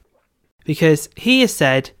me. Because he has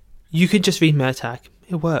said, you can just read Murtagh.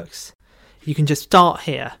 It works. You can just start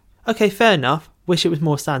here. Okay, fair enough. Wish it was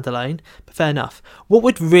more standalone, but fair enough. What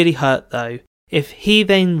would really hurt, though, if he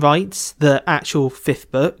then writes the actual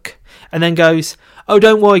 5th book and then goes, oh,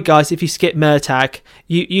 don't worry, guys, if you skip Murtagh,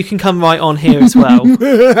 you can come right on here as well.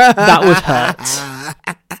 That would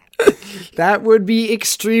hurt. That would be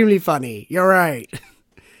extremely funny. You're right.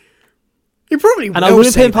 He probably will. And I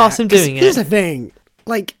wouldn't put past him doing it. Here's the thing.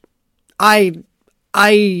 Like, I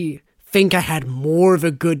think I had more of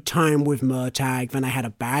a good time with Murtagh than I had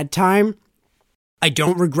a bad time. I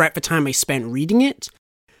don't regret the time I spent reading it.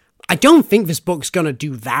 I don't think this book's gonna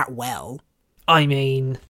do that well. I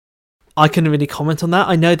mean, I couldn't really comment on that.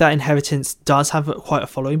 I know that Inheritance does have quite a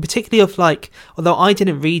following, particularly of like, although I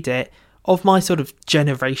didn't read it, of my sort of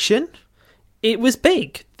generation. It was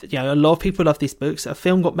big. You know, a lot of people love these books. A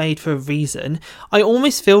film got made for a reason. I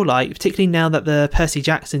almost feel like, particularly now that the Percy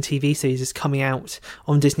Jackson TV series is coming out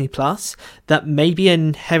on Disney+, that maybe an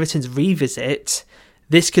Inheritance revisit,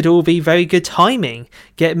 this could all be very good timing.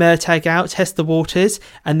 Get Murtagh out, test the waters,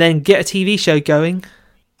 and then get a TV show going.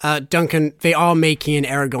 Duncan, they are making an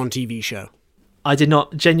Eragon TV show. I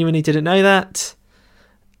genuinely didn't know that.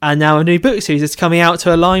 And now a new book series is coming out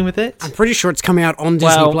to align with it. I'm pretty sure it's coming out on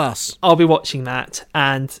Disney+. I'll be watching that,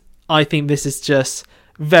 and I think this is just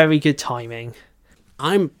very good timing.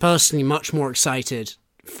 I'm personally much more excited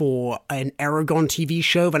for an Eragon TV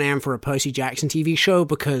show than I am for a Percy Jackson TV show,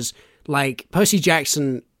 because, like, Percy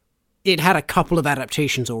Jackson, it had a couple of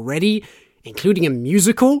adaptations already, including a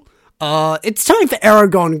musical. It's time for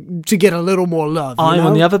Eragon to get a little more love. I'm know?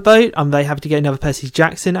 on the other boat. I'm very happy to get another Percy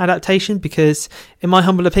Jackson adaptation because, in my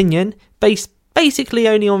humble opinion, based basically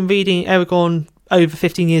only on reading Eragon over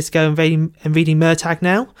 15 years ago and reading Murtagh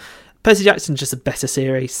now, Percy Jackson's just a better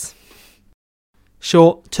series.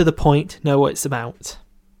 Short, to the point, know what it's about.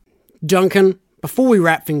 Duncan, before we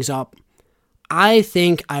wrap things up, I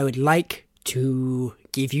think I would like to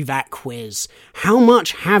give you that quiz. How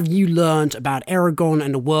much have you learned about Eragon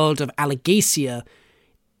and the world of Allegacia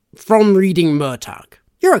from reading Murtagh?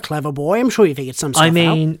 You're a clever boy. I'm sure you figured some stuff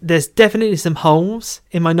out. There's definitely some holes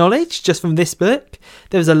in my knowledge just from this book.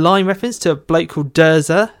 There was a line reference to a bloke called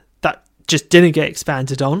Durza that just didn't get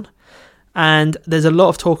expanded on. And there's a lot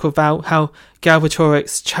of talk about how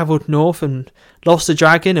Galbatorix travelled north and lost a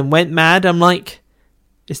dragon and went mad. I'm like,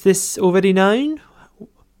 is this already known?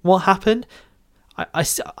 What happened?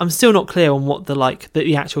 I'm still not clear on what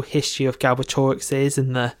the actual history of Galbatorix is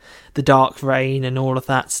and the Dark Reign and all of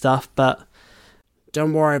that stuff, but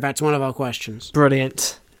don't worry, that's one of our questions.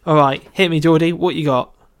 Brilliant. Alright, hit me, Geordie. What you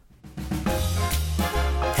got?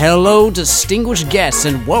 Hello, distinguished guests,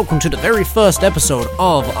 and welcome to the very first episode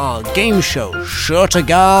of our game show,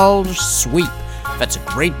 Urgal Sweep. That's a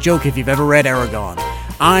great joke if you've ever read Eragon.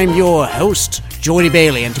 I'm your host, Geordie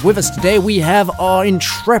Bailey, and with us today we have our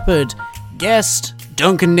intrepid guest,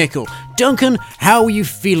 Duncan Nickel. Duncan, how are you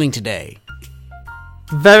feeling today?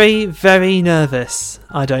 Very, very nervous.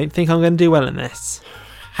 I don't think I'm going to do well in this.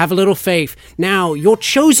 Have a little faith. Now, your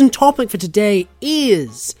chosen topic for today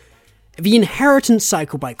is The Inheritance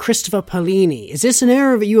Cycle by Christopher Paolini. Is this an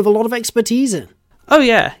area that you have a lot of expertise in? Oh,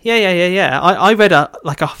 yeah. I read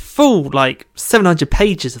a full, 700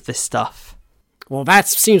 pages of this stuff. Well, that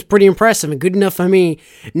seems pretty impressive and good enough for me.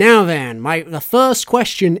 Now then, the first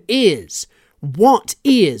question is, what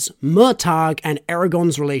is Murtagh and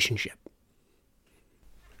Eragon's relationship?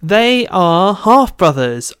 They are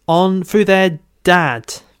half-brothers through their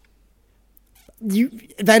dad.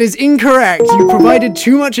 That is incorrect. You provided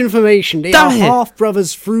too much information. They are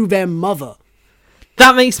half-brothers through their mother.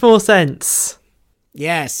 That makes more sense.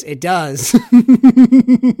 Yes, it does.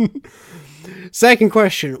 Second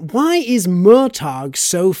question. Why is Murtagh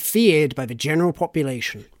so feared by the general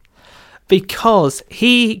population? Because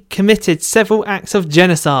he committed several acts of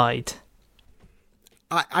genocide.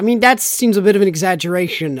 I mean, that seems a bit of an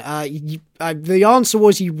exaggeration. The answer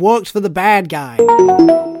was he worked for the bad guy.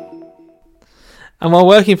 And while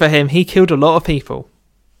working for him, he killed a lot of people.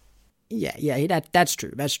 Yeah, that's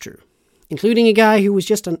true. Including a guy who was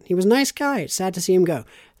he was a nice guy. It's sad to see him go.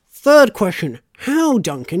 Third question. How,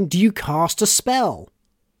 Duncan, do you cast a spell?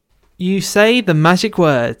 You say the magic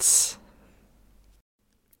words.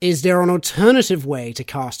 Is there an alternative way to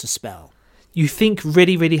cast a spell? You think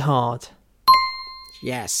really, really hard.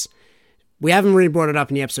 Yes. We haven't really brought it up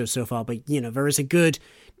in the episode so far, but, there is a good...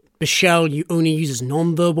 Michelle only uses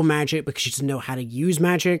non-verbal magic because she doesn't know how to use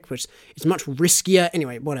magic, which is much riskier.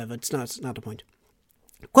 Anyway, whatever. It's not the point.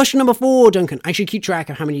 Question number 4, Duncan. I should keep track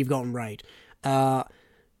of how many you've gotten right. I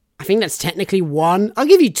think that's technically 1. I'll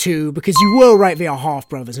give you 2 because you were right, they are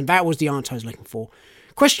half-brothers, and that was the answer I was looking for.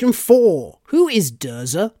 Question 4. Who is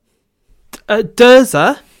Durza?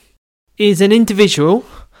 Durza is an individual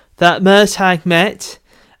that Murtagh met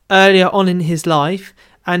earlier on in his life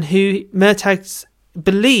and who Murtagh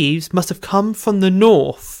believes must have come from the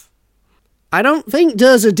north. I don't think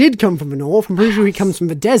Durza did come from the north. I'm pretty sure he comes from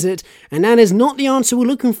the desert, and that is not the answer we're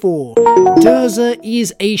looking for. Durza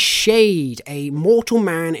is a shade, a mortal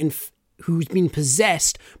man who's been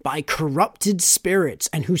possessed by corrupted spirits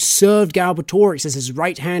and who served Galbatorix as his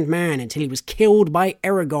right-hand man until he was killed by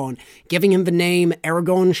Eragon, giving him the name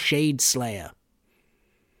Eragon Shadeslayer.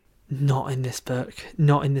 Not in this book.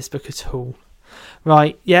 Not in this book at all.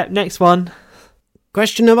 Right, yeah, next one.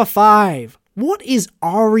 Question number 5. What is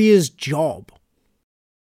Arya's job?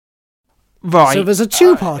 Right. So there's a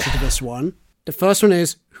two-parter to this one. The first one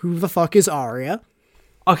is, who the fuck is Arya?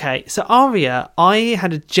 Okay, so Arya, I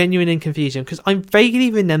had a genuine confusion because I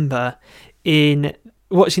vaguely remember in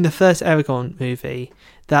watching the first Eragon movie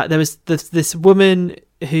that there was this woman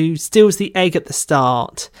who steals the egg at the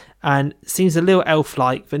start and seems a little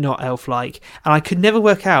elf-like, but not elf-like. And I could never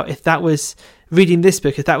work out if that was, reading this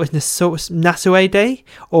book, if that was Nasuede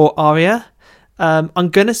or Arya. I'm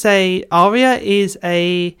going to say Arya is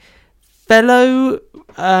a fellow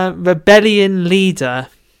rebellion leader.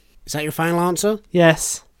 Is that your final answer?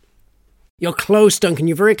 Yes. You're close, Duncan.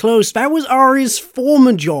 You're very close. That was Arya's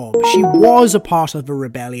former job. She was a part of the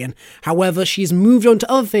rebellion. However, she's moved on to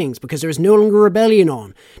other things because there is no longer a rebellion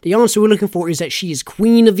on. The answer we're looking for is that she is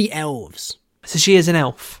Queen of the Elves. So she is an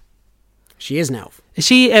elf? She is an elf. Is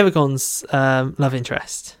she Eragon's love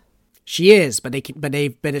interest? She is, but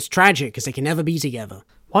it's tragic because they can never be together.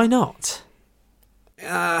 Why not?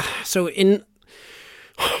 So in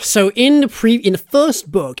So in the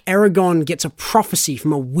first book, Eragon gets a prophecy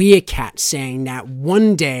from a weircat saying that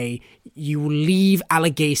one day you will leave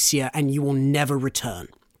Allegacia and you will never return.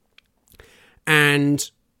 And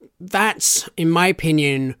that's, in my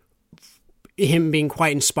opinion, him being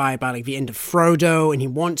quite inspired by like the end of Frodo, and he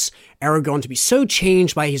wants Eragon to be so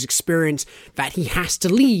changed by his experience that he has to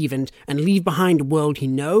leave and leave behind a world he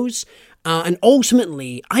knows. And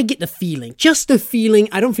ultimately, I get the feeling,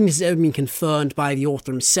 I don't think this has ever been confirmed by the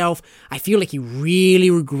author himself, I feel like he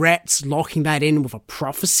really regrets locking that in with a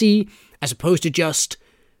prophecy, as opposed to just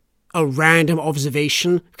a random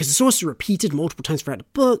observation, because it's also repeated multiple times throughout the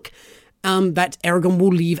book, that Eragon will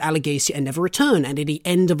leave Allegacia and never return, and at the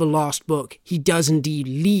end of the last book, he does indeed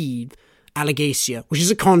leave Allegacia, which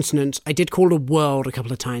is a continent. I did call it a world a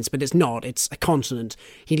couple of times, but it's not, it's a continent.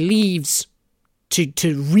 He leaves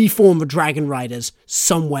to reform the Dragon Riders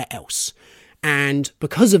somewhere else. And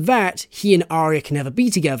because of that, he and Arya can never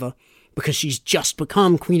be together, because she's just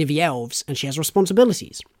become Queen of the Elves, and she has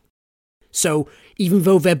responsibilities. So, even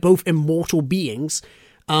though they're both immortal beings,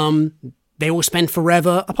 they will spend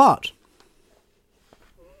forever apart.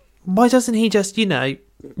 Why doesn't he just,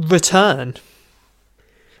 return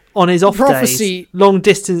on his off days? Long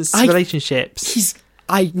distance relationships.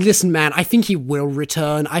 Listen, man, I think he will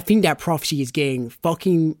return. I think that prophecy is getting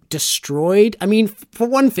fucking destroyed. I mean, for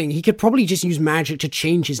one thing, he could probably just use magic to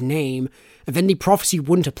change his name, and then the prophecy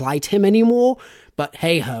wouldn't apply to him anymore. But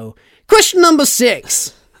hey-ho. Question number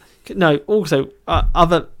 6. No, also,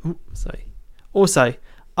 other kind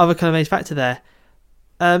of main factor there.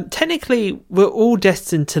 Technically, we're all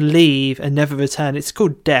destined to leave and never return. It's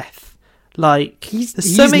called death. Like,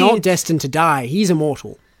 he's not destined to die. He's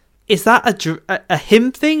immortal. Is that a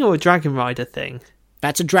him thing or a Dragon Rider thing?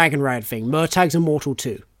 That's a Dragon Rider thing. Murtagh's immortal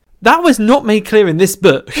too. That was not made clear in this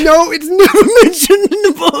book. No, it's never mentioned in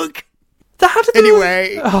the book.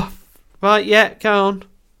 Anyway. Right, yeah, go on.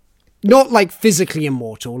 Not like physically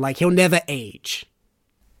immortal, like he'll never age.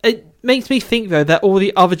 It makes me think, though, that all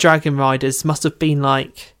the other Dragon Riders must have been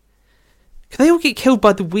like... Can they all get killed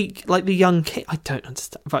by the young kid? I don't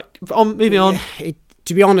understand. Right, moving on.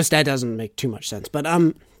 To be honest, that doesn't make too much sense. But,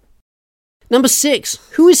 number 6.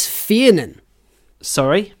 Who is Fiernan?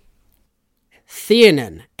 Sorry?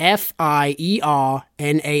 Fiernan.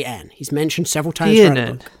 Fiernan. He's mentioned several times throughout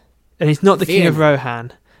the book. And he's not the King of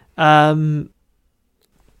Rohan.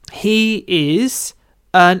 He is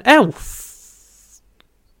an elf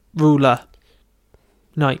ruler.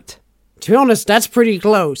 Knight. To be honest, that's pretty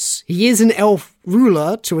close. He is an elf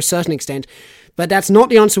ruler to a certain extent, but that's not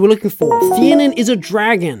the answer we're looking for. Fiernan is a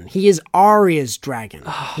dragon. He is Arya's dragon.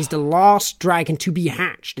 He's the last dragon to be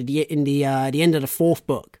hatched at the end of the 4th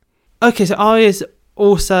book. Okay, so Arya's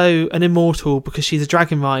also an immortal because she's a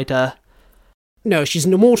dragon rider. No, she's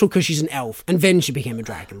an immortal because she's an elf, and then she became a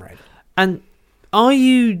dragon rider. And are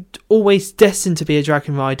you always destined to be a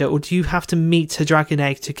dragon rider, or do you have to meet a dragon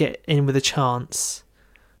egg to get in with a chance?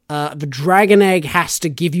 The dragon egg has to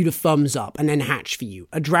give you the thumbs up and then hatch for you.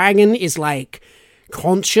 A dragon is like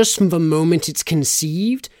conscious from the moment it's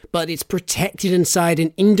conceived, but it's protected inside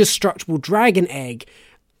an indestructible dragon egg,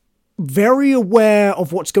 very aware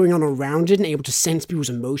of what's going on around it and able to sense people's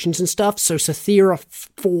emotions and stuff. So Sathira,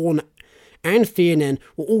 Thorn, and Fiernan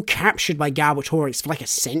were all captured by Galbatorix for like a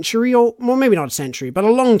century, or well, maybe not a century, but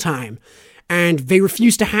a long time. And they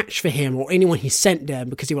refused to hatch for him or anyone he sent there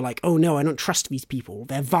because they were like, oh no, I don't trust these people.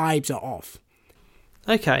 Their vibes are off.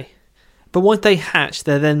 Okay. But once they hatch,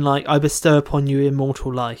 they're then like, I bestow upon you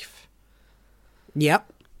immortal life.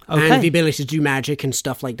 Yep. Okay. And the ability to do magic and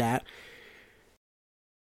stuff like that.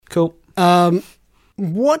 Cool. So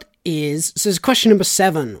this is question number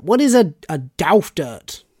 7. What is a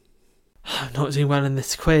Daufdirt? I'm not doing well in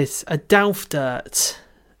this quiz. A Daufdirt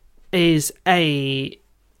is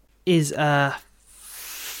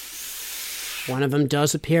one of them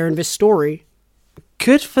does appear in this story.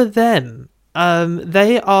 Good for them.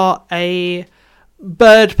 They are a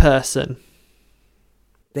bird person.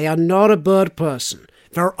 They are not a bird person.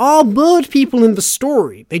 There are bird people in the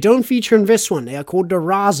story. They don't feature in this one. They are called the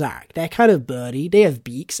Razak. They're kind of birdy. They have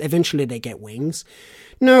beaks. Eventually they get wings.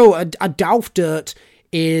 No, a Daufdirt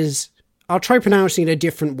is... I'll try pronouncing it a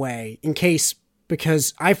different way,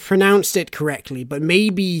 because I've pronounced it correctly, but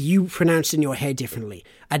maybe you pronounced it in your head differently.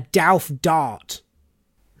 A Daufdart.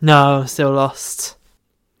 No, I'm still lost.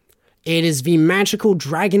 It is the magical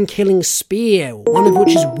dragon-killing spear, one of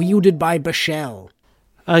which is wielded by Bashel.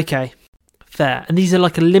 Okay, fair. And these are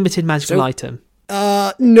like a limited magical item?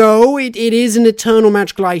 No, it is an eternal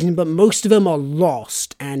magical item, but most of them are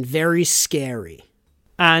lost and very scary.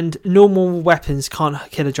 And normal weapons can't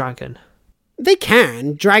kill a dragon? They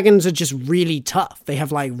can. Dragons are just really tough. They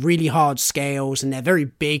have, like, really hard scales, and they're very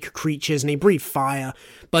big creatures, and they breathe fire.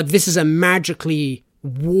 But this is a magically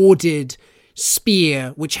warded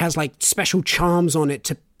spear, which has, like, special charms on it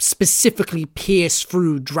to specifically pierce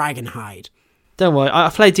through dragon hide. Don't worry, I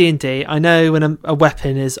play D&D. I know when a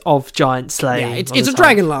weapon is of giant slaying. Yeah, it's a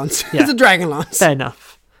dragon lance. Yeah. It's a dragon lance. Fair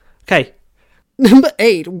enough. Okay. Number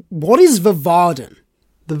 8. What is the Varden?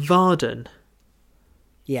 The Varden?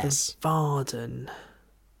 Yes. The Varden.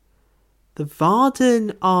 The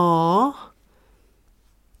Varden are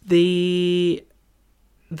they're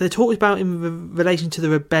talked about in relation to the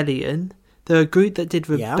rebellion. They're a group that did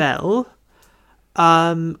rebel. Yeah.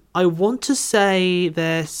 I want to say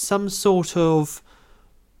they're some sort of...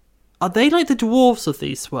 Are they like the dwarves of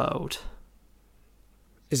this world?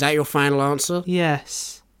 Is that your final answer?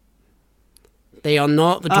 Yes. They are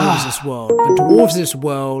not the dwarves of this world. The dwarves of this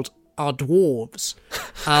world are dwarves.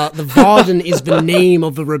 The Varden is the name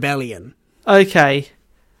of the rebellion. Okay.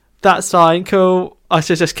 That's fine, cool. I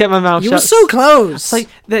should just keep my mouth shut. You were so close. Like,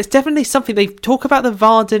 there's definitely something. They talk about the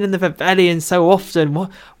Varden and the rebellion so often.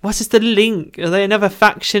 What is the link? Are they another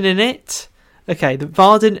faction in it? Okay, the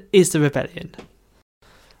Varden is the rebellion.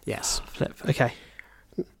 Yes. Flip. Okay.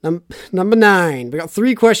 Number 9. We got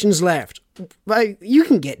 3 questions left. You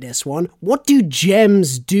can get this one. What do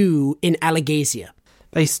gems do in Alagasia?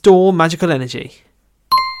 They store magical energy.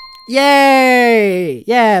 Yay!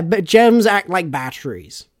 Yeah, but gems act like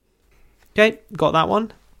batteries. Okay, got that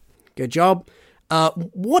one. Good job.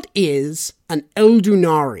 What is an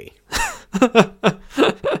Eldunari?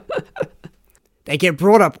 They get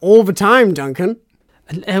brought up all the time, Duncan.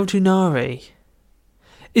 An Eldunari?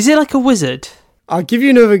 Is it like a wizard? I'll give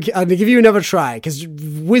you another try, because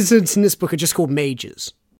wizards in this book are just called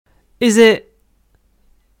mages. Is it...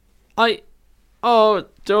 Oh,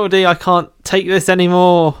 Geordie, I can't take this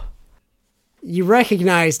anymore. You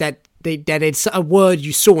recognise that it's a word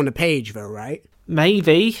you saw on the page, though, right?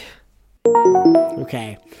 Maybe.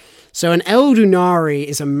 Okay. So an Eldunari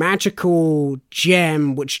is a magical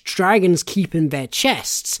gem which dragons keep in their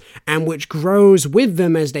chests, and which grows with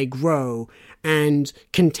them as they grow, and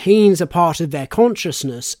contains a part of their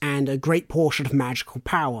consciousness and a great portion of magical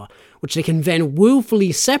power, which they can then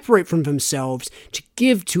willfully separate from themselves to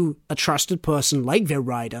give to a trusted person like their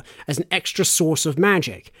rider as an extra source of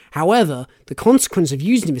magic. However, the consequence of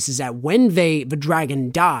using this is that when the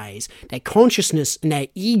dragon dies, their consciousness and their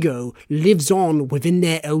ego lives on within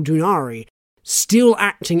their Eldunari, still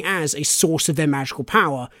acting as a source of their magical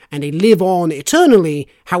power, and they live on eternally,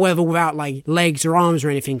 however, without like legs or arms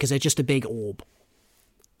or anything, because they're just a big orb.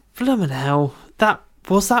 Blimmin' hell. That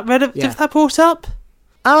brought up? Yeah,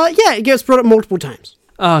 it gets brought up multiple times.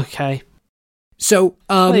 Okay. So,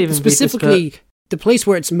 specifically, the place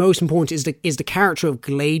where it's most important is the character of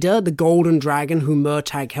Glader, the golden dragon who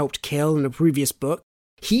Murtagh helped kill in the previous book.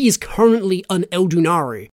 He is currently an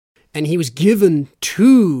Eldunari, and he was given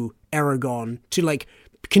to Eragon to, like,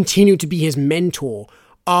 continue to be his mentor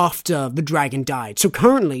after the dragon died. So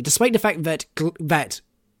currently, despite the fact that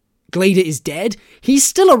Glader is dead, he's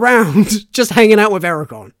still around, just hanging out with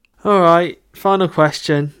Eragon. Alright, final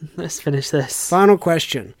question. Let's finish this. Final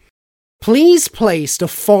question. Please place the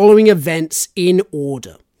following events in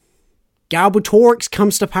order. Galbatorix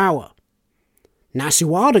comes to power.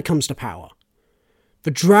 Nasuada comes to power.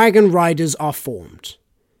 The dragon riders are formed.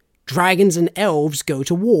 Dragons and elves go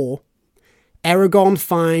to war. Eragon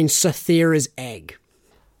finds Sathira's egg.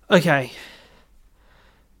 Okay.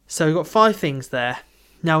 So we've got 5 things there.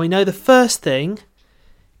 Now we know the first thing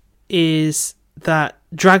is that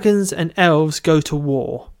dragons and elves go to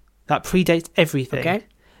war. That predates everything. Okay.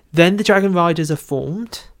 Then the dragon riders are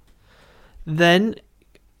formed. Then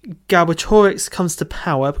Galbatorix comes to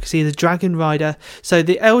power because he's a dragon rider. So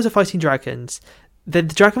the elves are fighting dragons. Then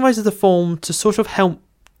the dragon riders are formed to sort of help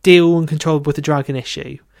deal and control with the dragon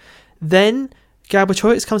issue. Then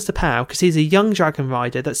Galbatorix comes to power because he's a young dragon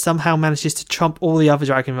rider that somehow manages to trump all the other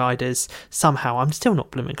dragon riders. Somehow, I'm still not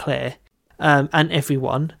blooming clear. And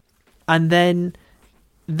everyone. And then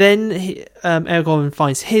Eragon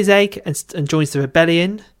finds his egg and joins the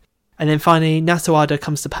rebellion. And then finally, Nasuada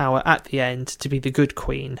comes to power at the end to be the good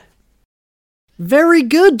queen. Very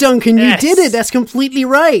good, Duncan. Yes. You did it. That's completely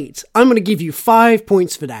right. I'm going to give you 5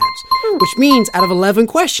 points for that. Which means out of 11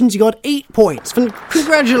 questions, you got 8 points.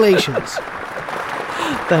 Congratulations.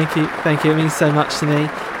 Thank you. It means so much to me.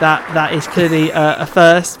 That is clearly a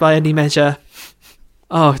first by any measure.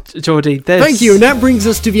 Oh, Geordie, Thank you, and that brings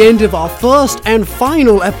us to the end of our first and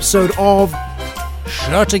final episode of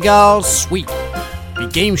Urgal Sweep, the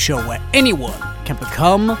game show where anyone can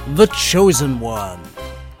become the chosen one.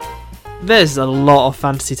 There's a lot of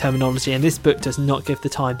fantasy terminology, and this book does not give the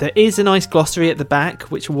time. There is a nice glossary at the back,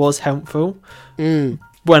 which was helpful when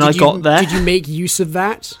I got there. Did you make use of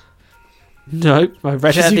that? No, I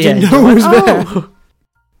read it at the end. Know it was there.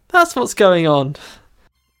 That's what's going on.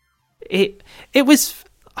 It was...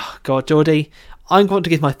 Oh, God, Geordie, I'm going to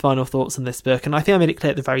give my final thoughts on this book, and I think I made it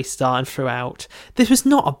clear at the very start and throughout. This was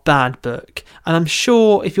not a bad book, and I'm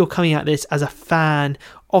sure if you're coming at this as a fan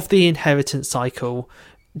of the inheritance cycle,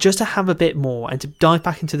 just to have a bit more and to dive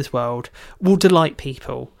back into this world will delight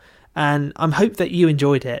people. And I hope that you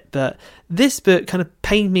enjoyed it. But this book kind of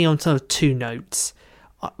pained me on sort of two notes.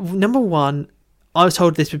 Number one, I was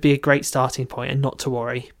told this would be a great starting point and not to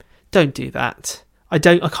worry. Don't do that. I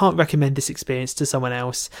can't recommend this experience to someone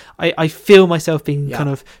else. I feel myself being kind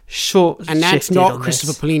of short. And that's not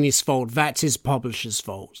Christopher Paolini's fault. That's his publisher's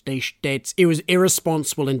fault. It was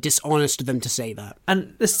irresponsible and dishonest of them to say that.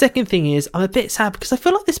 And the second thing is, I'm a bit sad because I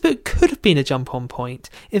feel like this book could have been a jump-on point.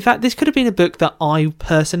 In fact, this could have been a book that I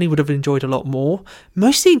personally would have enjoyed a lot more,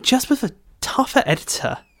 mostly just with a tougher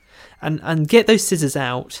editor. And get those scissors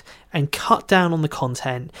out and cut down on the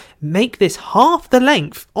content. Make this half the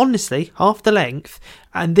length, honestly, half the length,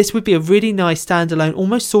 and this would be a really nice standalone,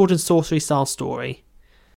 almost sword and sorcery style story.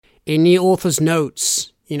 In the author's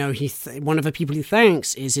notes, one of the people he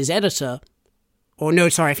thanks is his editor. Or no,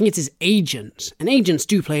 sorry, I think it's his agent. And agents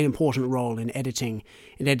do play an important role in editing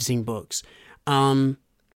books.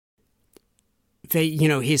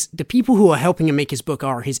 The people who are helping him make his book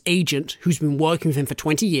are his agent, who's been working with him for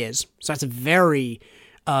 20 years. So that's a very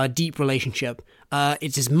deep relationship.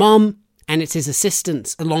 It's his mum, and it's his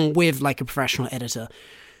assistants, along with like a professional editor.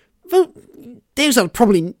 Well, those are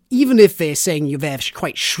probably, even if they're saying they're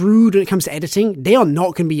quite shrewd when it comes to editing, they are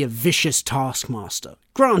not going to be a vicious taskmaster.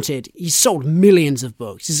 Granted, he's sold millions of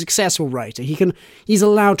books. He's a successful writer. He's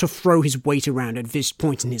allowed to throw his weight around at this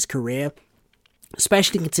point in his career,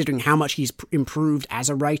 especially considering how much he's improved as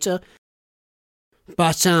a writer.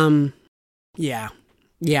 But, yeah.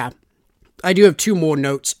 I do have two more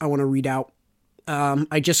notes I want to read out.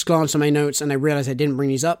 I just glanced at my notes and I realized I didn't bring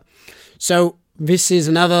these up. So, this is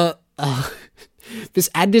another, this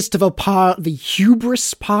adds to the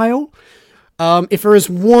hubris pile. If there is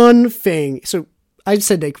one thing, so I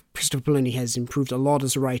said that Christopher Paolini has improved a lot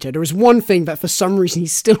as a writer. There is one thing that for some reason he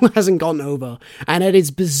still hasn't gotten over, and it is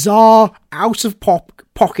bizarre,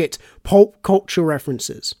 out-of-pocket pulp culture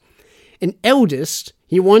references. In Eldest,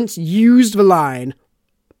 he once used the line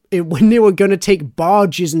when they were going to take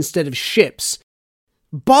barges instead of ships.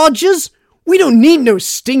 Barges? We don't need no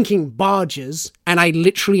stinking barges. And I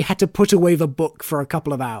literally had to put away the book for a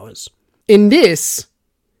couple of hours. In this,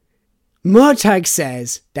 Murtagh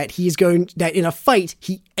says that that in a fight,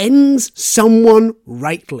 he ends someone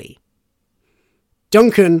rightly.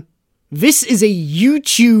 Duncan, this is a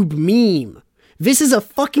YouTube meme. This is a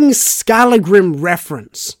fucking Scalagrim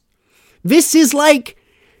reference. This is like,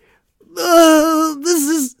 why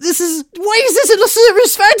is this in a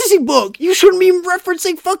serious fantasy book? You shouldn't be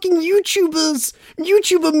referencing fucking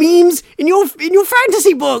YouTuber memes in your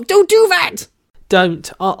fantasy book. Don't do that.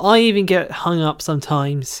 Don't. I even get hung up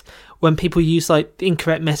sometimes when people use like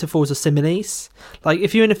incorrect metaphors or similes. Like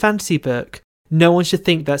if you're in a fantasy book, no one should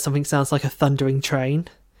think that something sounds like a thundering train.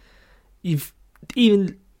 You've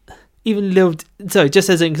even lived. So just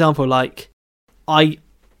as an example, like I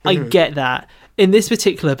get that. In this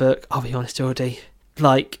particular book, I'll be honest, Geordie,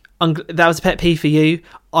 like that was a pet peeve for you.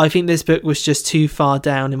 I think this book was just too far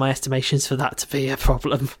down in my estimations for that to be a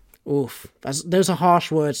problem. Oof, those are harsh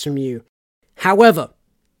words from you. However,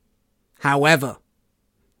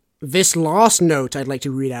 this last note I'd like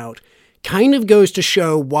to read out kind of goes to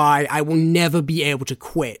show why I will never be able to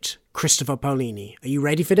quit Christopher Paolini. Are you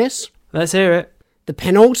ready for this? Let's hear it. The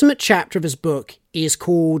penultimate chapter of his book is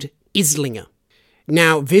called Islinger.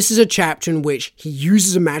 Now, this is a chapter in which he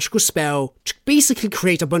uses a magical spell to basically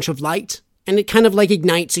create a bunch of light, and it kind of like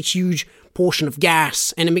ignites a huge portion of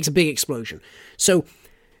gas, and it makes a big explosion. So,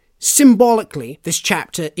 symbolically, this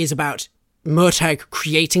chapter is about Murtagh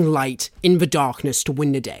creating light in the darkness to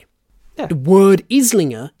win the day. Yeah. The word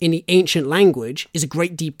Islinger in the ancient language is a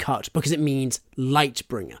great deep cut because it means light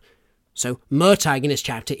bringer. So, Murtagh in this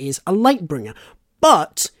chapter is a light bringer.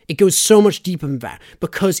 But it goes so much deeper than that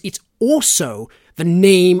because it's also the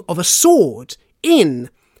name of a sword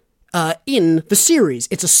in the series.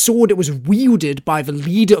 It's a sword that was wielded by the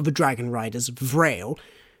leader of the Dragon Riders, Vrail,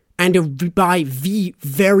 and by the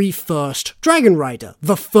very first Dragon Rider,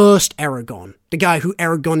 the first Eragon, the guy who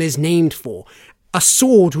Eragon is named for. A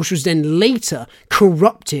sword which was then later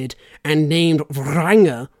corrupted and named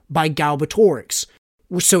Vranger by Galbatorix.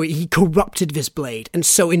 So he corrupted this blade, and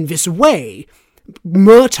so in this way,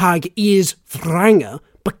 Murtagh is Vranger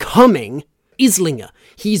becoming Islinger.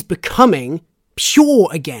 He's becoming pure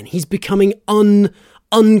again. He's becoming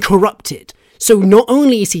uncorrupted. So not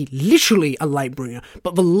only is he literally a lightbringer,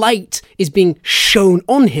 but the light is being shown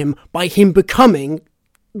on him by him becoming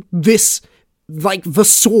this, like, the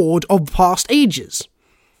sword of past ages.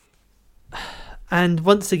 And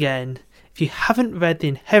once again, if you haven't read the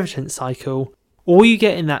inheritance cycle, all you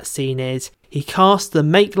get in that scene is he cast the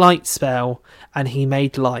make light spell and he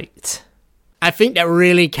made light. I think that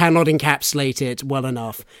really cannot encapsulate it well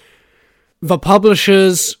enough. The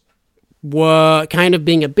publishers were kind of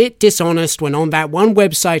being a bit dishonest when on that one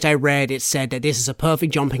website I read it said that this is a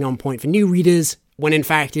perfect jumping on point for new readers, when in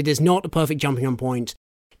fact it is not a perfect jumping on point.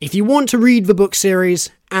 If you want to read the book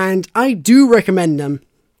series, and I do recommend them,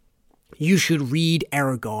 you should read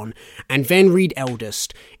Eragon, and then read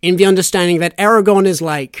Eldest, in the understanding that Eragon is,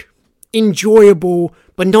 like, enjoyable,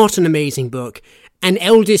 but not an amazing book, and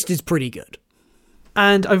Eldest is pretty good.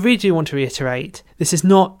 And I really do want to reiterate, this is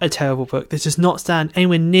not a terrible book. This does not stand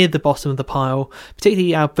anywhere near the bottom of the pile,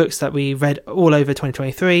 particularly our books that we read all over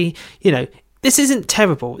 2023. You know, this isn't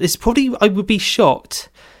terrible. This probably, I would be shocked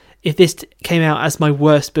if this came out as my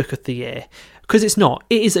worst book of the year, because it's not.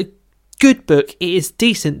 It is a good book. It is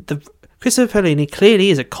decent. Christopher Paolini clearly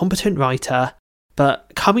is a competent writer,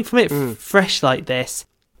 but coming from it fresh like this,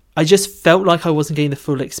 I just felt like I wasn't getting the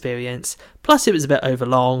full experience. Plus, it was a bit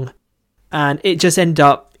overlong. And it just ended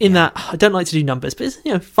up in that, I don't like to do numbers, but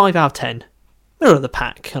it's, 5 out of 10. Middle of the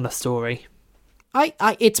pack kind of story.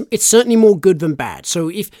 It's certainly more good than bad. So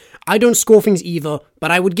if I don't score things either,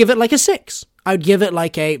 but I would give it like a 6. I would give it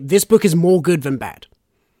like this book is more good than bad.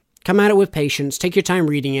 Come at it with patience, take your time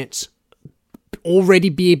reading it, already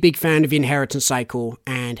be a big fan of the inheritance cycle,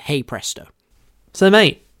 and hey presto. So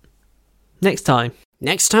mate, next time.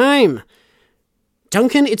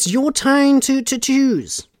 Duncan, it's your time to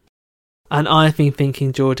choose. And I've been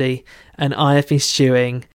thinking, Geordie, and I have been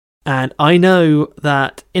stewing, and I know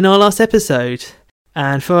that in our last episode,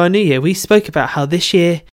 and for our new year, we spoke about how this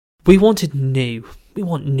year we wanted new. We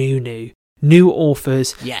want new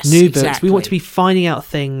authors, yes, new exactly. books. We want to be finding out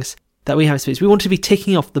things that we haven't experienced. We want to be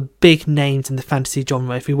ticking off the big names in the fantasy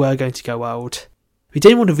genre if we were going to go old. We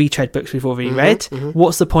didn't want to retread books we've already read. Mm-hmm.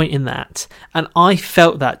 What's the point in that? And I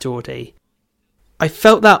felt that, Geordie. I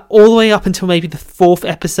felt that all the way up until maybe the 4th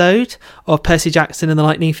episode of Percy Jackson and the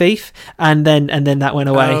Lightning Thief, and then that went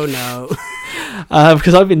away. Oh no!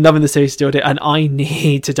 Because I've been loving the series, Geordie, and I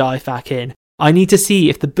need to dive back in. I need to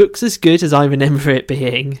see if the book's as good as I remember it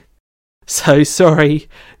being. So sorry,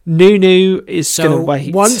 New is gonna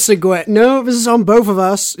wait. Once again, no, this is on both of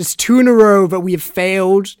us. It's 2 in a row that we have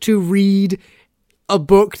failed to read a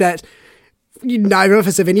book that neither of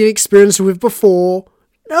us have any experience with before.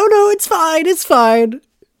 No, it's fine.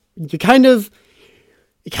 It kind of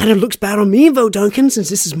looks bad on me, though, Duncan, since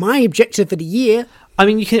this is my objective for the year. I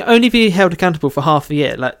mean, you can only be held accountable for half the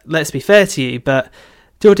year. Let's be fair to you, but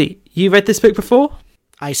Geordie, you read this book before?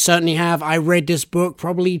 I certainly have. I read this book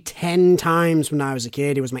probably 10 times when I was a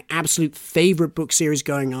kid. It was my absolute favourite book series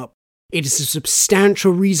growing up. It is a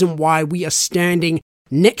substantial reason why we are standing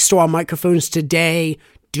next to our microphones today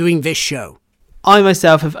doing this show. I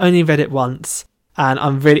myself have only read it once, and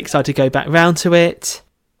I'm really excited to go back round to it.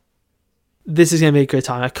 This is going to be a good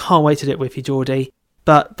time. I can't wait to do it with you, Geordie.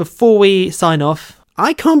 But before we sign off,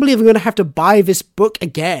 I can't believe I'm going to have to buy this book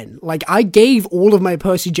again. Like, I gave all of my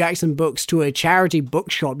Percy Jackson books to a charity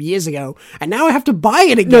bookshop years ago, and now I have to buy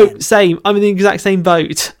it again. No, same. I'm in the exact same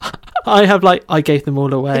boat. I gave them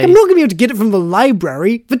all away. Like, I'm not going to be able to get it from the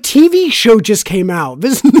library. The TV show just came out.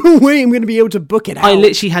 There's no way I'm going to be able to book it out. I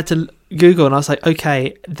literally had to Google, and I was like,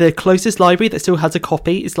 okay, the closest library that still has a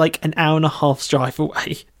copy is like an hour and a half's drive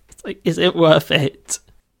away. It's like, is it worth it?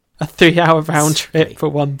 A 3-hour round trip for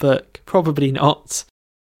one book? Probably not.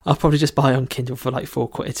 I'll probably just buy on Kindle for like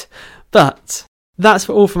 £4. But that's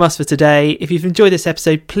all from us for today. If you've enjoyed this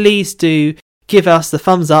episode, please do give us the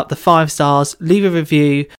thumbs up, the 5 stars, leave a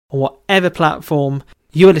review on whatever platform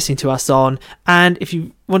you're listening to us on. And if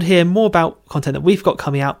you want to hear more about content that we've got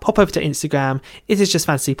coming out, pop over to Instagram. It is Just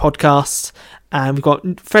Fantasy Podcasts. And we've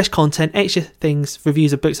got fresh content, extra things,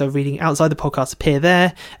 reviews of books I'm reading outside the podcast appear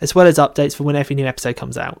there, as well as updates for when every new episode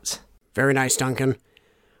comes out. Very nice, Duncan.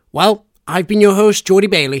 Well, I've been your host, Geordie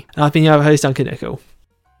Bailey. And I've been your host, Duncan Nickel.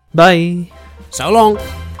 Bye. So long.